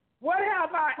 What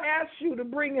have I asked you to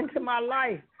bring into my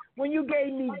life when you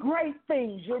gave me great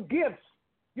things, your gifts,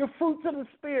 your fruits of the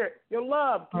Spirit, your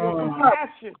love, your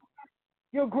compassion,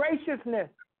 your graciousness,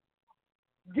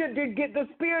 the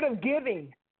spirit of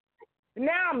giving.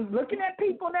 Now I'm looking at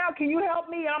people now, can you help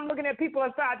me? I'm looking at people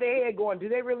inside their head going, do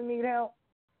they really need help?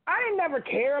 I didn't never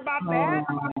care about that.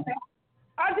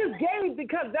 I just gave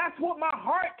because that's what my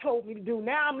heart told me to do.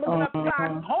 Now I'm looking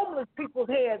upside homeless people's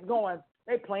heads going,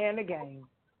 they playing the game.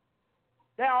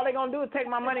 All they're going to do is take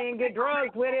my money and get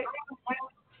drugs with it.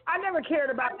 I never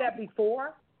cared about that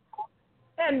before.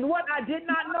 And what I did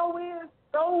not know is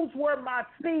those were my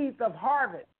seeds of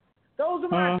harvest. Those are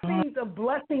my seeds of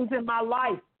blessings in my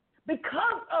life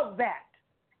because of that.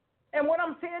 And what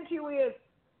I'm saying to you is,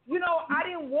 I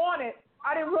didn't want it.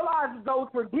 I didn't realize that those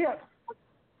were gifts.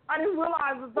 I didn't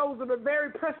realize that those are the very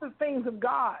precious things of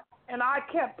God. And I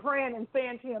kept praying and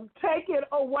saying to him, take it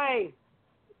away.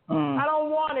 I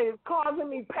don't want it. It's causing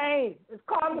me pain. It's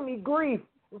causing me grief.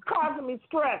 It's causing me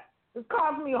stress. It's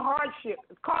causing me hardship.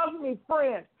 It's causing me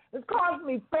friends. It's causing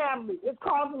me family. It's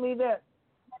causing me this.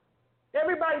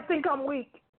 Everybody think I'm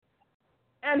weak.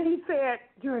 And he said,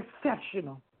 you're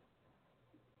exceptional.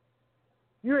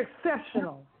 You're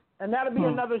exceptional. And that'll be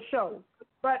another show.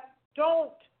 But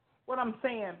don't, what I'm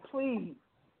saying, please,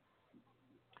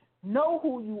 know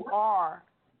who you are.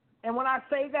 And when I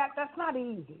say that, that's not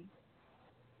easy.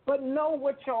 But know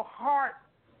what your heart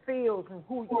feels and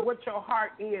what your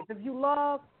heart is. If you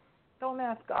love, don't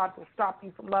ask God to stop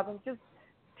you from loving. Just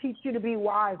teach you to be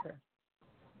wiser.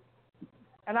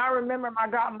 And I remember my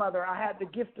godmother, I had the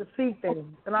gift to see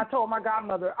things. And I told my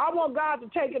godmother, I want God to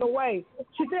take it away.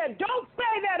 She said, don't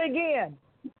say that again.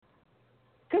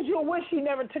 Because you'll wish he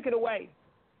never took it away.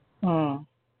 And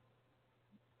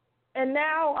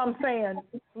now I'm saying,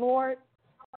 Lord,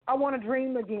 I want to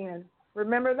dream again.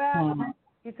 Remember that?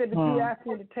 He said, but you asked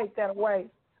me to take that away.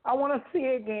 I want to see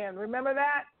again. Remember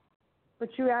that? But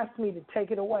you asked me to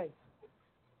take it away.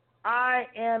 I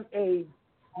am a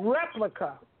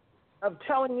replica of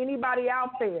telling anybody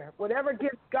out there, whatever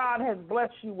gift God has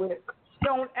blessed you with,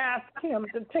 don't ask him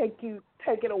to take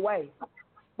it away.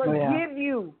 But give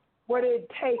you what it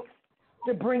takes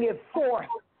to bring it forth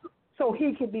so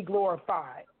he can be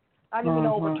glorified. I didn't even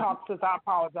overtalk, sis. I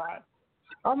apologize.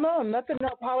 Oh, no, nothing to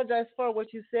apologize for.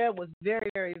 What you said was very,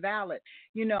 very valid.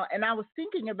 And I was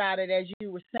thinking about it as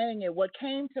you were saying it. What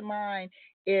came to mind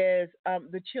is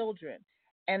the children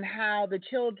and how the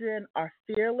children are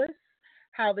fearless,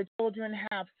 how the children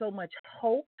have so much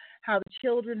hope, how the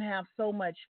children have so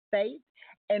much faith,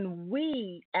 and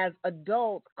we as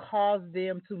adults cause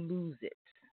them to lose it.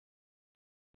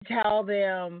 Tell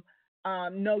them,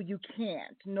 no, you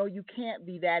can't. No, you can't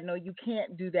be that. No, you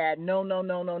can't do that. No, no,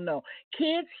 no, no, no.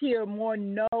 Kids hear more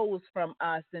no's from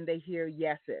us than they hear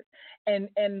yeses. And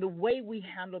the way we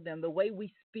handle them, the way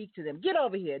we speak to them, get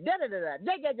over here, da-da-da-da,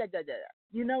 da-da-da-da-da.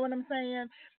 You know what I'm saying?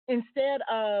 Instead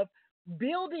of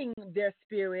building their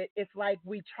spirit, it's like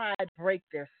we try to break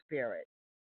their spirit.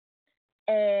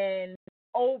 And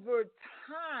over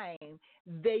time,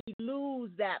 they lose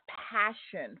that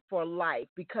passion for life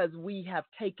because we have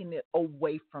taken it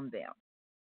away from them.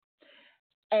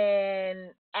 And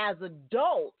as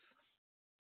adults,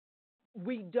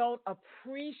 we don't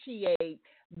appreciate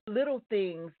little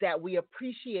things that we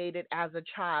appreciated as a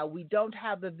child. We don't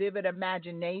have the vivid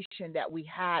imagination that we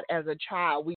had as a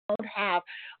child. We don't have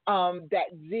that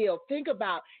zeal. Think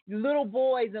about little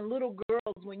boys and little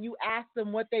girls. When you ask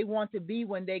them what they want to be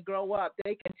when they grow up,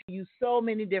 they can tell you so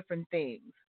many different things.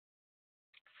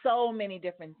 So many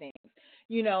different things,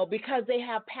 because they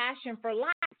have passion for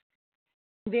life.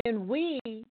 Then we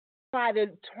try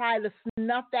to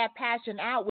snuff that passion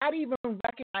out without even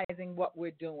recognizing what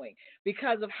we're doing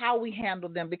because of how we handle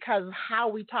them, because of how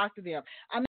we talk to them.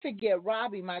 I never forget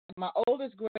Robbie, my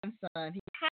oldest grandson. He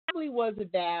probably was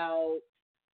about,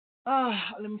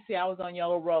 let me see, I was on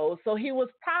Yellow Rose. So he was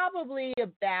probably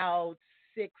about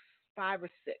 5 or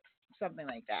 6, something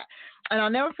like that. And I'll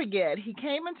never forget, he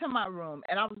came into my room,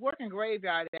 and I was working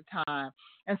graveyard at the time,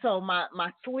 and so my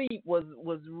sleep was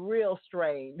real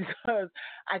strained because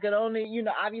I could only,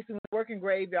 obviously when working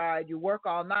graveyard, you work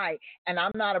all night, and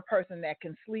I'm not a person that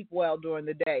can sleep well during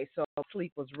the day, so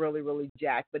sleep was really, really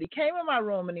jacked. But he came in my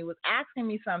room, and he was asking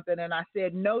me something, and I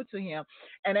said no to him,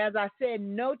 and as I said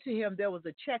no to him, there was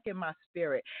a check in my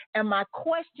spirit, and my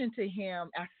question to him,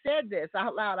 I said this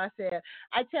out loud, I said,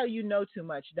 I tell you no too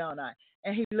much, don't I?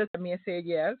 And he looked at me and said,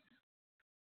 yes.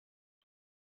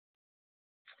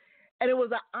 And it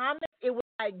was it was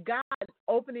like God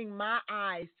opening my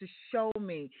eyes to show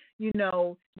me,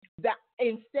 that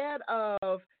instead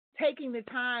of taking the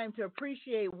time to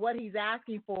appreciate what he's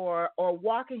asking for or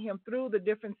walking him through the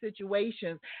different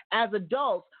situations, as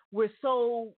adults, we're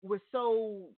so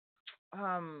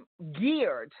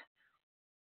geared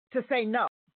to say no.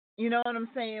 You know what I'm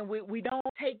saying? We don't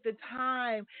take the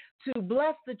time to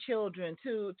bless the children,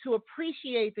 to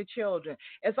appreciate the children.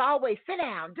 It's always sit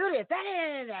down, do this,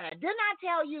 didn't I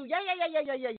tell you? Yeah.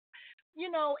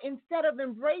 Instead of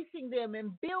embracing them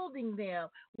and building them,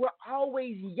 we're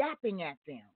always yapping at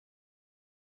them.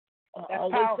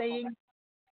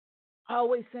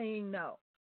 Always saying no.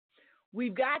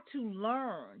 We've got to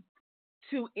learn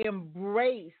to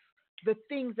embrace the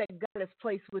things that God has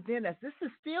placed within us. This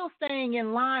is still staying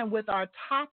in line with our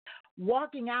top,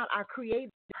 walking out our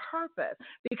creative purpose.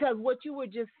 Because what you were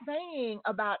just saying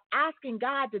about asking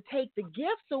God to take the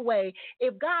gifts away,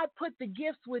 if God put the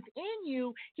gifts within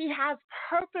you, he has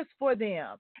purpose for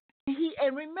them.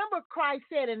 And remember, Christ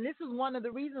said, and this is one of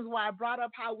the reasons why I brought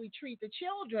up how we treat the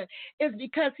children, is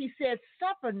because he said,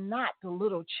 suffer not the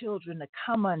little children to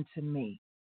come unto me.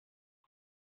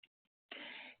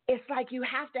 It's like you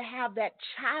have to have that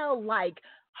childlike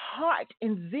heart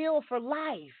and zeal for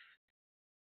life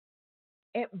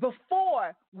and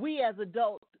before we as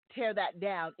adults tear that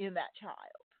down in that child.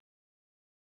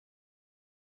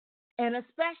 And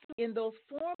especially in those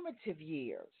formative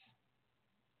years.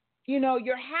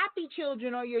 Your happy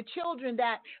children are your children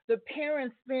that the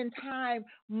parents spend time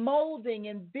molding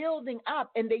and building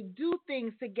up, and they do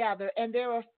things together, and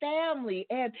they're a family,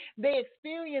 and they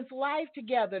experience life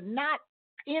together, not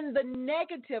in the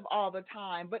negative all the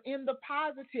time, but in the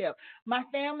positive. My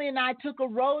family and I took a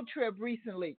road trip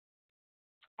recently.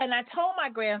 And I told my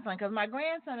grandson, because my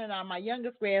grandson and I, my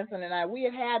youngest grandson and I, we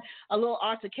had a little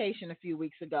altercation a few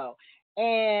weeks ago.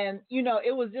 And,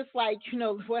 it was just like,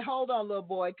 well, hold on, little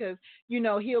boy, because,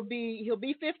 he'll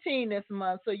be 15 this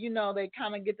month. So, they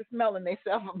kind of get to smelling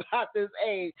themselves about this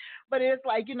age. But it's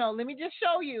like, let me just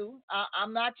show you,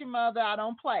 I'm not your mother. I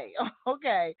don't play.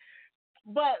 Okay.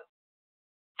 But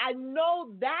I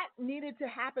know that needed to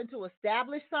happen to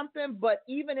establish something, but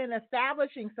even in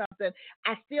establishing something,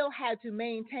 I still had to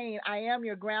maintain I am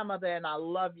your grandmother and I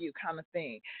love you kind of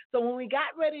thing. So when we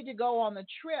got ready to go on the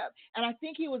trip, and I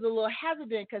think he was a little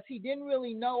hesitant because he didn't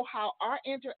really know how our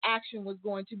interaction was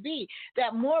going to be.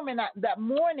 That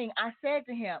morning, I said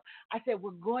to him, I said,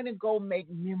 we're going to go make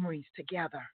memories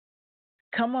together.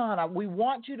 Come on, we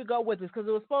want you to go with us because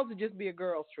it was supposed to just be a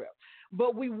girls' trip.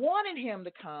 But we wanted him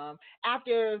to come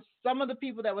after some of the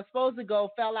people that were supposed to go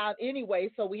fell out anyway,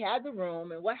 so we had the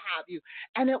room and what have you.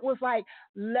 And it was like,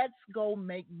 let's go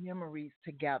make memories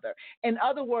together. In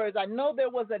other words, I know there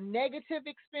was a negative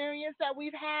experience that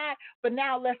we've had, but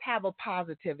now let's have a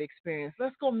positive experience.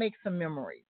 Let's go make some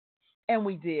memories. And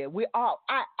we did.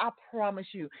 I promise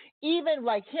you, even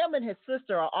like him and his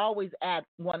sister are always at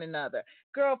one another.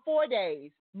 Girl, 4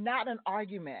 days, not an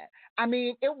argument. I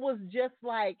mean, it was just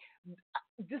like,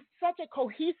 just such a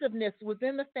cohesiveness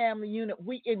within the family unit.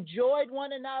 We enjoyed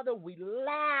one another. We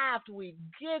laughed. We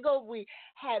giggled. We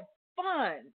had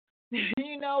fun.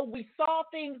 You know, we saw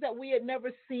things that we had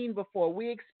never seen before. We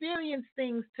experienced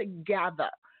things together.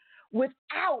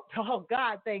 Without, oh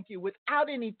God, thank you, without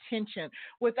any tension,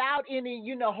 without any,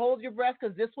 hold your breath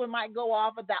because this one might go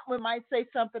off or that one might say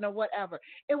something or whatever.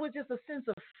 It was just a sense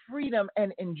of freedom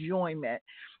and enjoyment.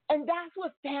 And that's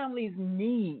what families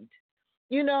need.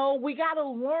 We got to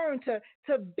learn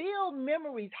to build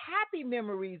memories, happy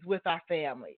memories with our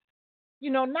families.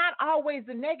 Not always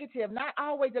the negative, not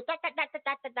always the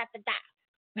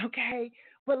da. Okay?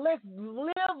 But let's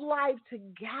live life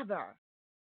together.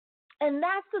 And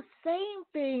that's the same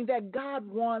thing that God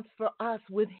wants for us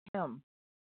with him.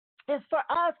 It's for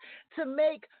us to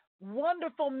make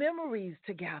wonderful memories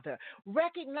together,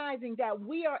 recognizing that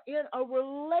we are in a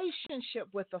relationship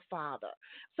with the Father.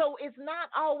 So it's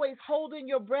not always holding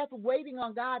your breath, waiting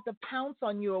on God to pounce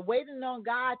on you, or waiting on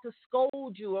God to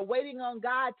scold you, or waiting on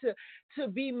God to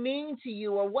be mean to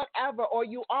you, or whatever, or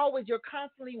you're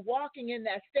constantly walking in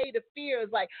that state of fear.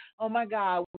 It's like, oh my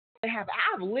God,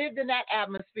 I've lived in that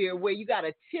atmosphere where you got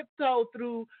to tiptoe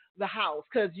through the house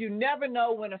because you never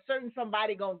know when a certain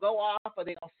somebody going to go off or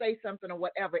they're going to say something or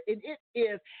whatever. It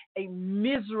is a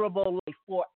miserable life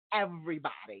for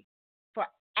everybody,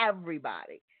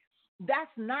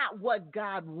 That's not what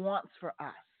God wants for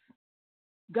us.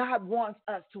 God wants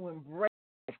us to embrace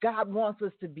life. God wants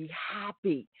us to be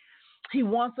happy. He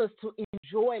wants us to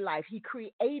enjoy life. He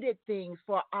created things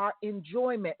for our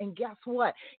enjoyment. And guess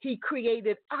what? He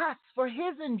created us for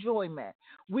his enjoyment.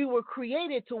 We were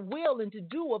created to will and to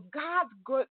do of God's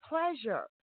good pleasure.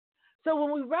 So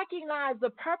when we recognize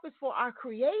the purpose for our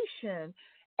creation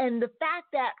and the fact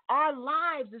that our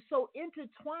lives are so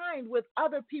intertwined with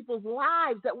other people's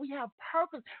lives, that we have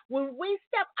purpose, when we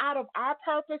step out of our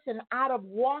purpose and out of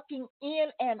walking in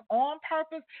and on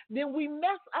purpose, then we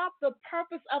mess up the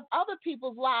purpose of other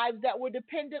people's lives that were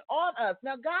dependent on us.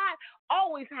 Now, God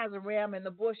always has a ram in the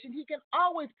bush, and he can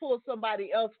always pull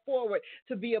somebody else forward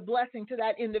to be a blessing to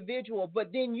that individual,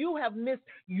 but then you have missed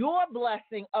your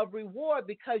blessing of reward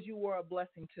because you were a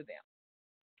blessing to them.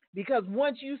 Because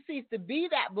once you cease to be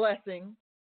that blessing,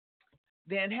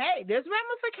 then, hey, there's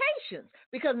ramifications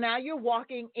because now you're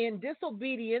walking in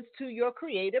disobedience to your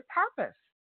created purpose.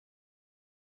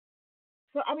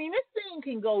 So, I mean, this thing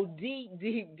can go deep,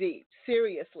 deep, deep,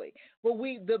 seriously. But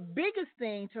the biggest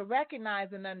thing to recognize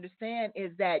and understand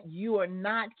is that you are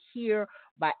not here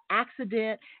by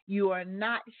accident. You are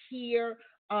not here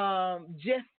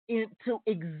to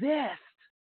exist.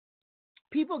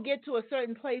 People get to a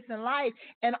certain place in life,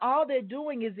 and all they're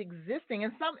doing is existing.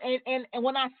 And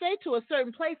when I say to a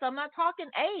certain place, I'm not talking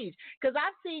age, because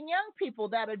I've seen young people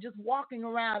that are just walking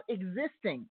around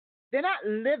existing. They're not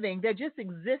living; they're just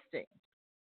existing.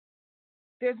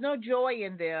 There's no joy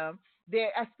in them.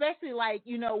 They're especially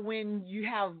when you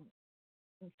have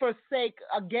forsake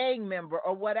a gang member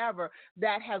or whatever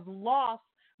that has lost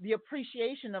the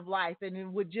appreciation of life and it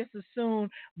would just as soon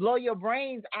blow your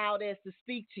brains out as to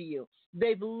speak to you.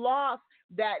 They've lost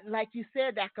that, like you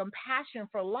said, that compassion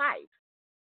for life.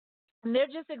 And they're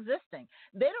just existing.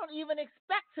 They don't even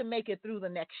expect to make it through the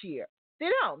next year. They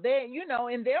don't. They,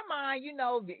 in their mind,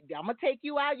 I'm going to take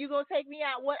you out, you're going to take me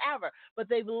out, whatever. But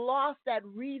they've lost that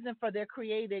reason for their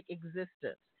created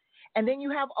existence. And then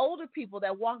you have older people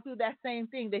that walk through that same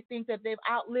thing. They think that they've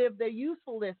outlived their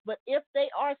usefulness. But if they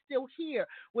are still here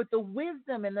with the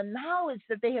wisdom and the knowledge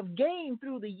that they have gained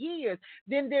through the years,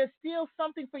 then there's still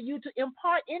something for you to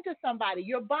impart into somebody.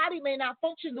 Your body may not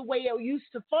function the way it used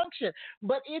to function,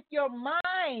 but if your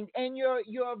mind and your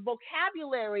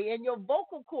vocabulary and your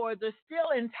vocal cords are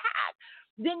still intact,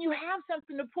 then you have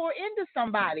something to pour into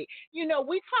somebody. You know,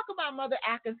 we talk about Mother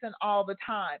Atkinson all the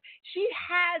time. She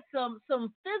had some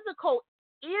physical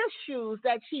issues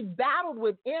that she battled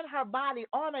within her body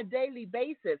on a daily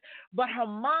basis, but her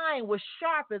mind was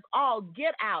sharp as all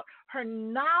get out. Her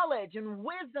knowledge and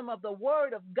wisdom of the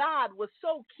word of God was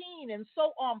so keen and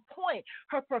so on point.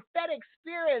 Her prophetic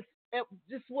spirit, it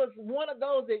just was one of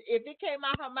those that if it came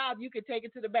out her mouth, you could take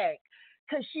it to the bank,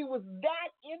 because she was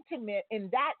that intimate and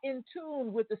that in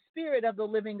tune with the spirit of the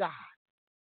living God.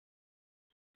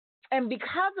 And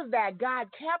because of that, God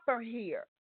kept her here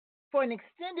for an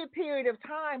extended period of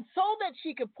time so that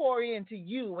she could pour into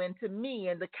you and to me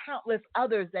and the countless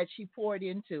others that she poured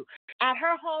into. At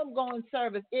her homegoing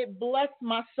service, it blessed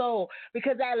my soul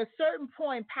because at a certain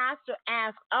point, Pastor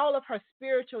asked all of her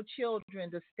spiritual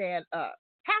children to stand up.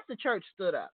 Half the church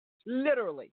stood up,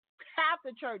 literally. Half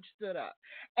the church stood up,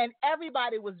 and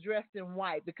everybody was dressed in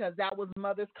white because that was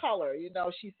Mother's color. You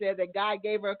know, she said that God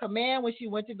gave her a command when she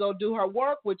went to go do her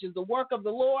work, which is the work of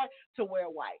the Lord, to wear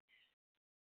white.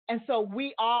 And so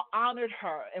we all honored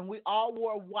her, and we all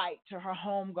wore white to her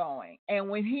homegoing. And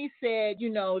when he said, you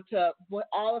know, to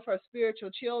all of her spiritual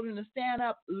children to stand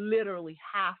up, literally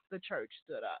half the church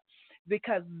stood up,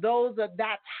 because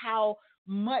that's how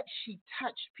much she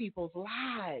touched people's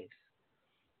lives.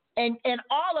 And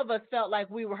all of us felt like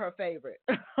we were her favorite,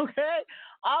 okay?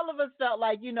 All of us felt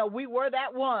like, you know, we were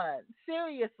that one,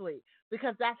 seriously,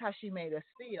 because that's how she made us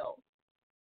feel.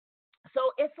 So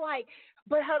it's like,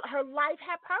 but her life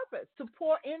had purpose to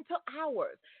pour into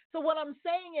ours. So what I'm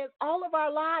saying is all of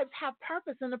our lives have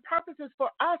purpose, and the purpose is for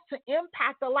us to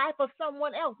impact the life of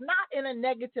someone else, not in a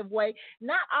negative way,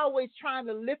 not always trying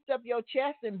to lift up your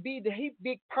chest and be the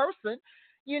big person.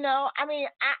 You know, I mean,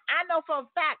 I know for a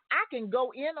fact I can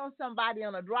go in on somebody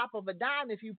on a drop of a dime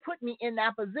if you put me in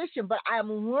that position, but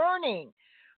I'm learning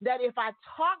that if I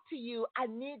talk to you, I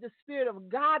need the Spirit of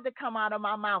God to come out of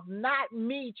my mouth, not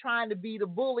me trying to be the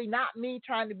bully, not me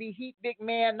trying to be heat big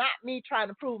man, not me trying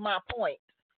to prove my point.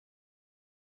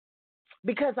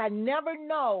 Because I never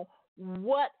know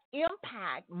what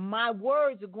impact my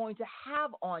words are going to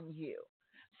have on you.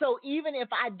 So even if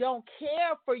I don't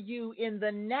care for you in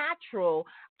the natural,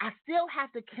 I still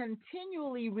have to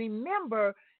continually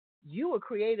remember you were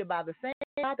created by the same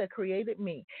God that created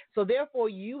me. So therefore,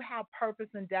 you have purpose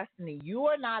and destiny. You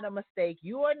are not a mistake.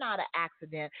 You are not an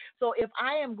accident. So if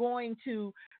I am going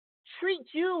to treat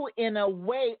you in a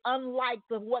way unlike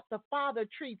what the Father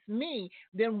treats me,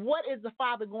 then what is the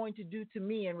Father going to do to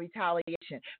me in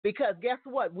retaliation? Because guess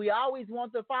what? We always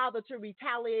want the Father to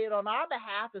retaliate on our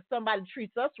behalf if somebody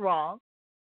treats us wrong.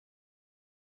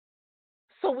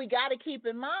 So we got to keep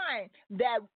in mind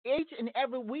that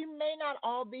we may not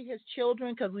all be his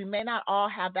children, because we may not all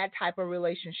have that type of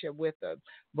relationship with him,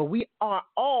 but we are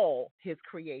all his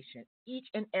creation, each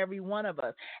and every one of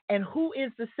us. And who is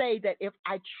to say that if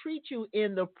I treat you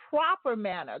in the proper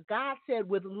manner, God said,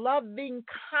 with loving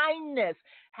kindness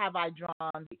have I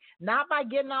drawn thee, not by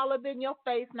getting all up in your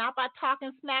face, not by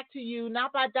talking smack to you,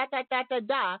 not by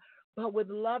but with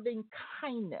loving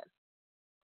kindness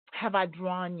have I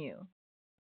drawn you.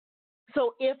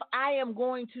 So if I am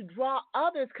going to draw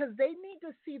others, because they need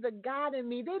to see the God in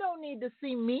me, they don't need to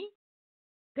see me.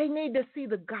 They need to see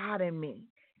the God in me,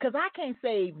 because I can't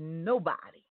save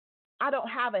nobody. I don't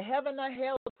have a heaven or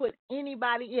hell to put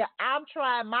anybody in. I'm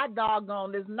trying my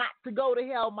doggone is not to go to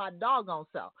hell my doggone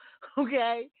self,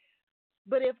 okay?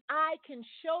 But if I can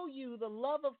show you the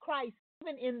love of Christ,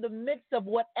 even in the midst of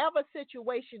whatever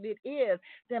situation it is,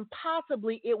 then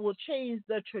possibly it will change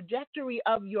the trajectory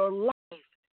of your life.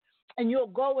 And you'll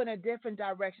go in a different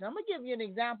direction. I'm going to give you an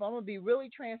example. I'm going to be really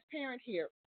transparent here.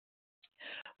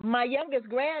 My youngest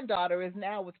granddaughter is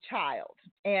now with child,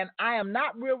 and I am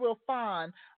not real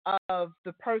fond of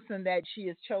the person that she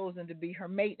has chosen to be her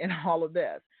mate in all of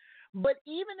this. But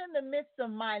even in the midst of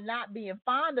my not being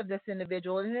fond of this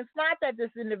individual, and it's not that this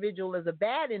individual is a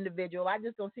bad individual, I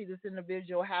just don't see this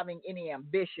individual having any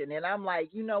ambition. And I'm like,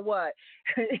 you know what?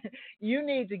 You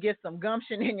need to get some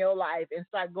gumption in your life and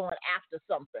start going after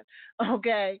something,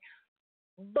 okay?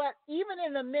 But even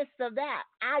in the midst of that,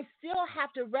 I still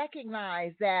have to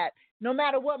recognize that no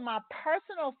matter what my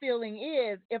personal feeling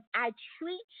is, if I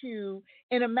treat you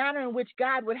in a manner in which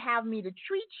God would have me to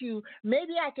treat you,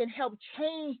 maybe I can help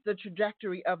change the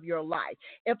trajectory of your life.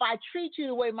 If I treat you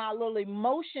the way my little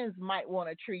emotions might want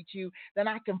to treat you, then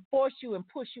I can force you and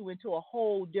push you into a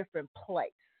whole different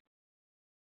place.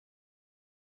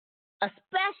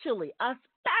 Especially,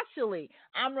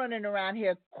 I'm running around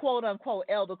here, quote unquote,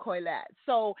 Elder Coilette.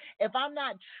 So if I'm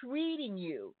not treating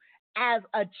you as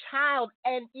a child,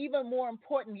 and even more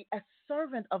importantly, a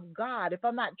servant of God, if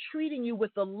I'm not treating you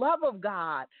with the love of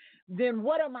God, then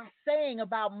what am I saying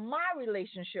about my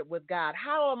relationship with God?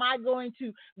 How am I going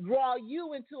to draw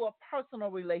you into a personal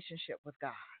relationship with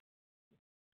God?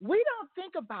 We don't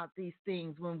think about these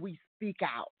things when we speak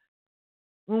out,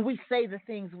 when we say the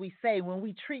things we say, when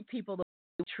we treat people the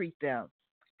way we treat them.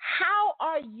 How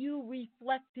are you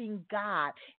reflecting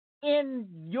God in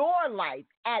your life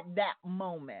at that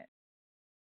moment?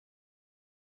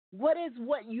 What is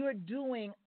what you're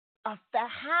doing?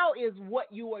 How is what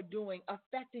you are doing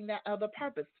affecting that other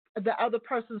purpose, the other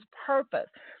person's purpose?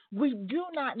 We do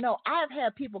not know. I've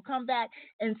had people come back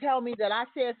and tell me that I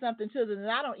said something to them and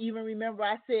I don't even remember what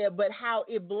I said, but how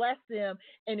it blessed them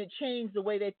and it changed the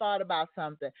way they thought about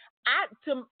something.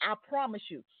 I promise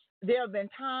you, there have been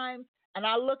times, and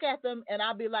I look at them and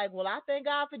I'll be like, well, I thank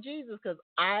God for Jesus because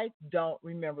I don't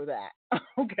remember that.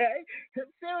 Okay?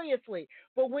 Seriously.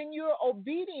 But when you're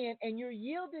obedient and you're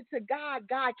yielded to God,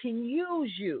 God can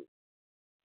use you.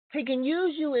 He can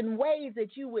use you in ways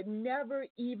that you would never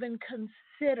even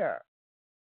consider.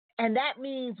 And that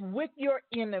means with your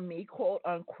enemy, quote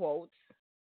unquote,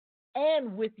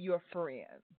 and with your friend.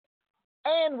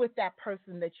 And with that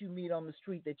person that you meet on the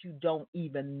street that you don't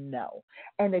even know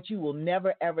and that you will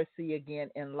never, ever see again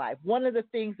in life. One of the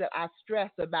things that I stress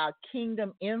about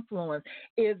kingdom influence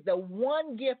is the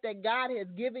one gift that God has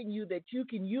given you that you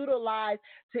can utilize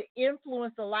to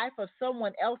influence the life of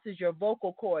someone else is your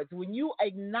vocal cords. When you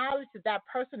acknowledge that that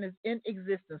person is in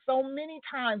existence, so many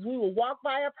times we will walk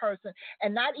by a person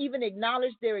and not even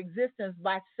acknowledge their existence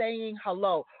by saying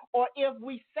hello. Or if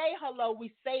we say hello,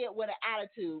 we say it with an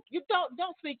attitude. You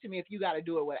don't speak to me if you got to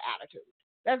do it with an attitude.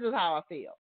 That's just how I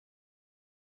feel.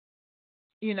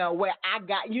 Where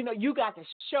you got to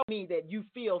show me that you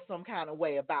feel some kind of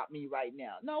way about me right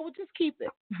now. No, we'll just keep it.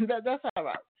 That's all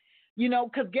right.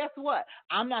 Because guess what?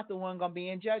 I'm not the one going to be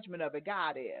in judgment of it.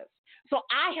 God is. So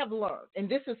I have learned, and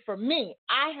this is for me,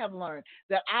 I have learned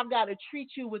that I've got to treat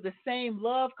you with the same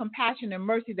love, compassion, and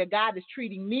mercy that God is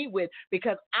treating me with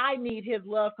because I need his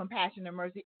love, compassion, and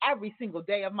mercy every single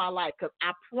day of my life because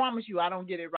I promise you I don't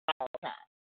get it right all the time.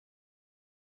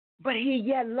 But he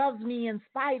yet loves me in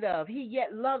spite of. He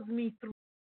yet loves me through.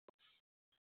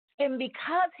 And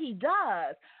because he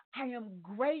does, I am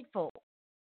grateful.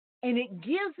 And it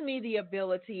gives me the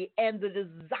ability and the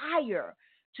desire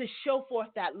to show forth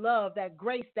that love, that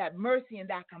grace, that mercy, and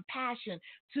that compassion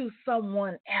to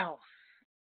someone else.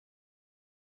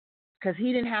 Because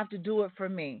he didn't have to do it for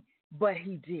me, but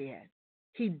he did.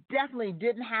 He definitely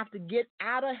didn't have to get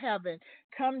out of heaven,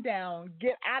 come down,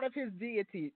 get out of his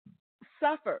deity,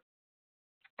 suffer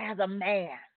as a man,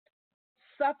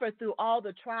 suffer through all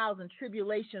the trials and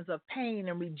tribulations of pain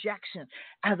and rejection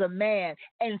as a man,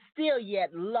 and still yet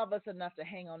love us enough to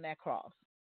hang on that cross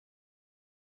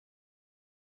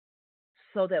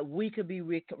so that we could be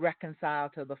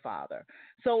reconciled to the Father.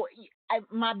 So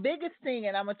my biggest thing,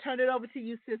 and I'm going to turn it over to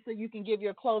you, sister, you can give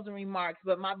your closing remarks,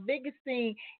 but my biggest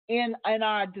thing in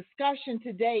our discussion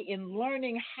today in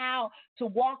learning how to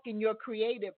walk in your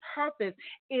creative purpose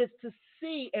is to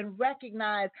see and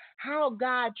recognize how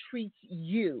God treats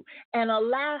you and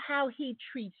allow how he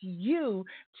treats you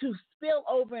to spill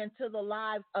over into the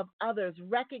lives of others,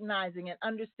 recognizing and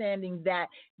understanding that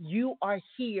you are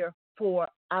here for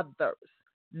others.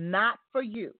 Not for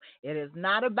you. It is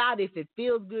not about if it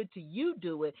feels good to you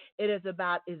do it. It is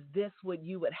about, is this what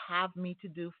you would have me to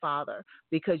do, Father?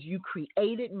 Because you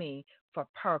created me for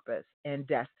purpose and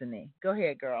destiny. Go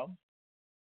ahead, girl.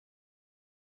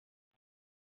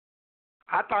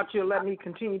 I thought you'd let me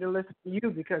continue to listen to you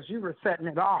because you were setting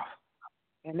it off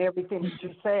and everything that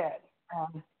you said.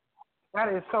 That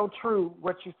is so true,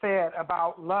 what you said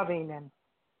about loving and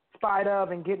spite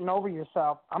of and getting over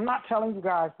yourself. I'm not telling you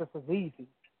guys this is easy.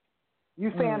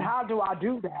 You're saying, how do I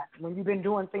do that when you've been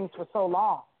doing things for so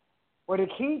long? Well, the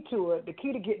key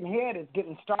to getting ahead is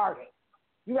getting started.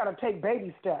 You got to take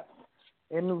baby steps.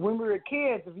 And when we were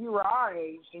kids, if you were our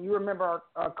age and you remember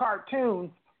a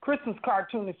cartoon, Christmas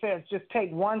cartoon that says just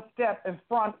take one step in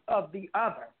front of the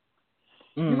other.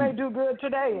 You may do good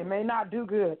today and may not do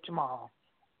good tomorrow.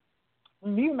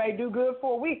 You may do good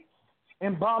for a week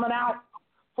and bum it out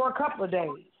for a couple of days.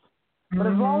 But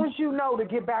as long as you know to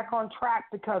get back on track,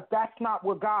 because that's not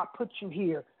what God put you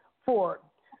here for,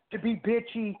 to be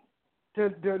bitchy,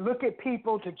 to look at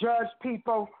people, to judge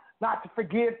people, not to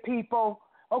forgive people.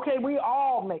 Okay, we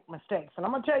all make mistakes. And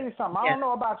I'm going to tell you something. I don't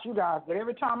know about you guys, but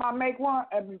every time I make one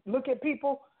and look at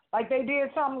people like they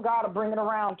did something, God will bring it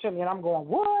around to me. And I'm going,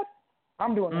 what?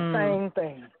 I'm doing the same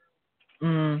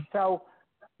thing. So,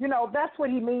 that's what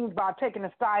he means by taking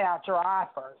the sty out your eye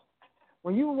first.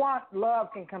 When you want love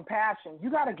and compassion, you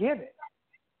got to give it.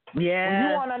 Yeah. When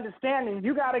you want understanding,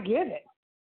 you got to give it.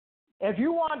 If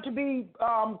you want to be,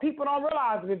 people don't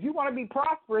realize it. If you want to be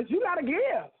prosperous, you got to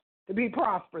give to be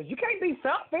prosperous. You can't be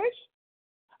selfish.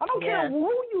 I don't care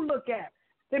who you look at.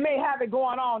 They may have it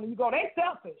going on, and you go, they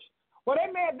selfish. Well,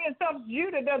 they may have been selfish to you.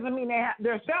 That doesn't mean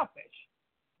they're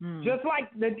selfish. Just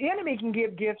like the enemy can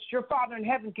give gifts, your Father in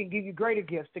heaven can give you greater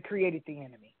gifts that created the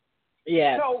enemy.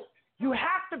 Yeah. So you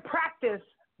have to practice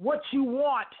what you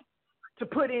want to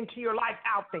put into your life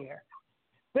out there.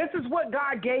 This is what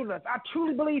God gave us. I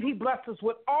truly believe he blessed us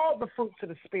with all the fruits of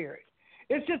the Spirit.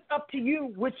 It's just up to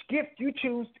you which gift you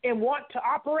choose and want to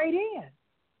operate in.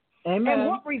 Amen. And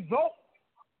what results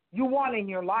you want in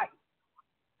your life.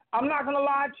 I'm not going to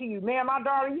lie to you. Man, my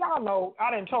daughter, y'all know, I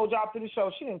done told y'all through the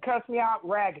show, she done cuss me out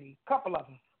raggedy, a couple of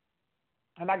them.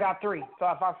 And I got 3. So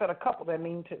if I said a couple, that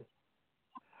mean 2.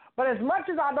 But as much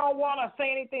as I don't want to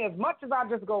say anything, as much as I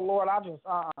just go, Lord, I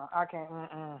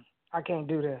can't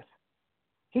do this.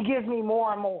 He gives me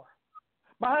more and more.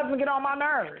 My husband get on my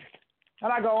nerves.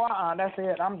 And I go, that's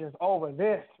it. I'm just over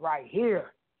this right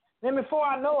here. Then before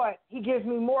I know it, he gives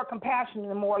me more compassion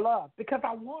and more love because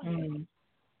I want it.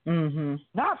 Mm-hmm.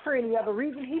 Not for any other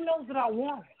reason. He knows that I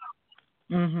want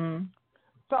it. Mm-hmm.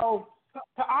 So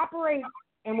to operate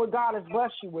in what God has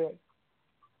blessed you with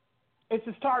is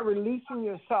to start releasing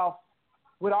yourself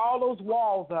with all those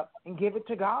walls up and give it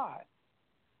to God.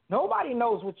 Nobody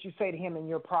knows what you say to him in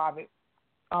your private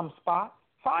spot.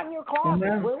 Find your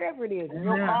closet, wherever it is, in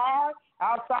your car,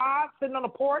 outside, sitting on the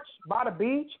porch, by the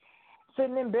beach,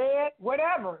 sitting in bed,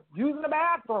 whatever, using the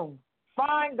bathroom.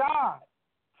 Find God.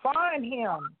 Find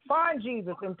him. Find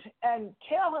Jesus and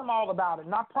tell him all about it.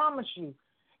 And I promise you,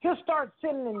 he'll start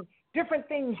sending different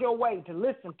things your way to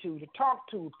listen to talk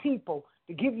to, people,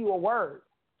 to give you a word.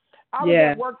 I was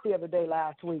at work the other day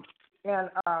last week, and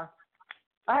I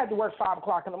had to work 5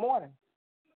 o'clock in the morning.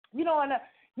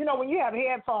 When you have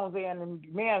headphones in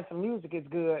and, man, some music is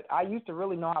good. I used to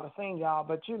really know how to sing, y'all,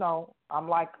 but, I'm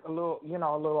like a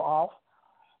little off.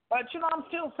 But, I'm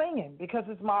still singing because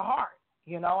it's my heart,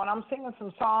 and I'm singing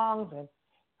some songs, and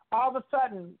all of a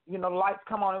sudden, the lights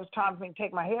come on. It was time for me to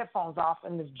take my headphones off,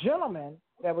 and this gentleman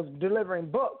that was delivering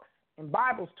books and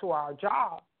Bibles to our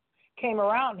job came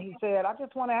around, and he said, I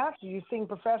just want to ask you sing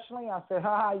professionally? I said,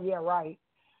 yeah, right.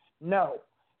 No.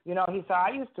 He said,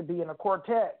 I used to be in a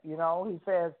quartet, He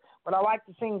says, but I like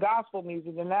to sing gospel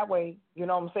music, and that way,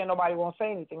 nobody won't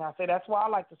say anything. I said, that's why I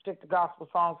like to stick to gospel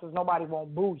songs because nobody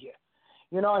won't boo you.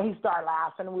 And he started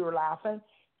laughing, and we were laughing.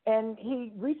 And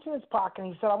he reached in his pocket,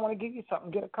 and he said, I want to give you something,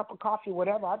 get a cup of coffee,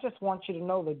 whatever. I just want you to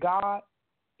know that God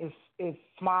is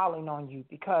smiling on you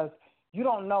because you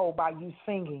don't know by you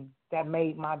singing that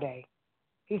made my day.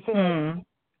 He said,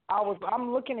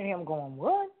 I'm looking at him going,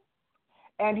 what?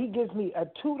 And he gives me a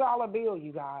 $2 bill,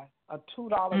 you guys, a $2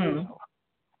 bill.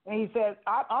 And he said,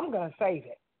 I'm going to save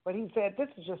it. But he said, this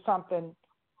is just something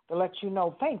to let you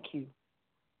know, thank you.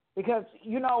 Because,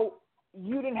 you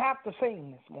didn't have to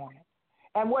sing this morning.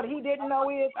 And what he didn't know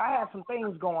is I had some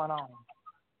things going on.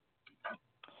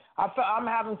 I'm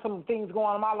having some things going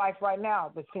on in my life right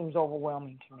now that seems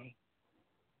overwhelming to me.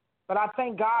 But I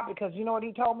thank God because you know what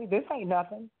he told me? This ain't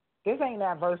nothing. This ain't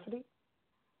adversity.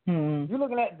 You're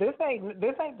looking at this ain't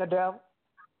the devil.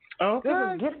 Okay.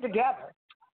 This is get together.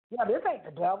 Yeah, this ain't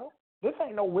the devil. This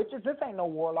ain't no witches. This ain't no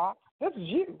warlock. This is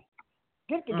you.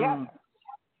 Get together.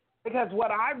 Because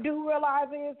what I do realize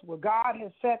is where God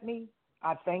has set me,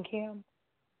 I thank him.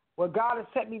 What God has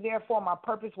set me there for, my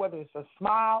purpose, whether it's a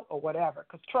smile or whatever.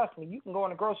 Because trust me, you can go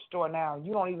in the grocery store now and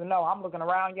you don't even know. I'm looking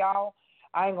around, y'all.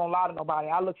 I ain't going to lie to nobody.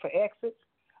 I look for exits.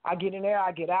 I get in there,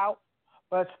 I get out.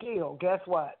 But still, guess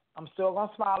what? I'm still going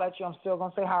to smile at you. I'm still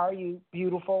going to say, how are you?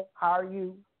 Beautiful. How are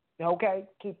you? Okay,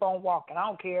 keep on walking. I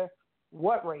don't care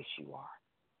what race you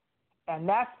are. And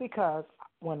that's because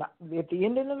at the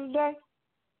end of the day,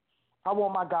 I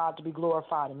want my God to be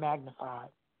glorified and magnified.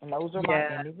 And those are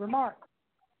my ending remarks.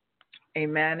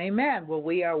 Amen, amen. Well,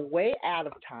 we are way out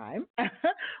of time,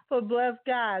 but bless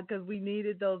God because we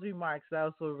needed those remarks.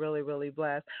 Those were really, really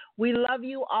blessed. We love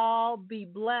you all. Be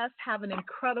blessed. Have an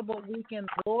incredible weekend,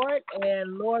 Lord.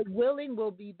 And Lord willing,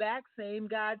 we'll be back. Same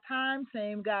God time,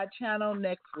 same God channel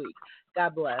next week.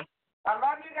 God bless. I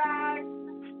love you guys.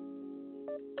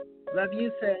 Love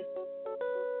you, sis.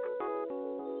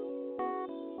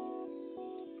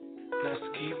 Let's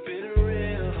keep it real.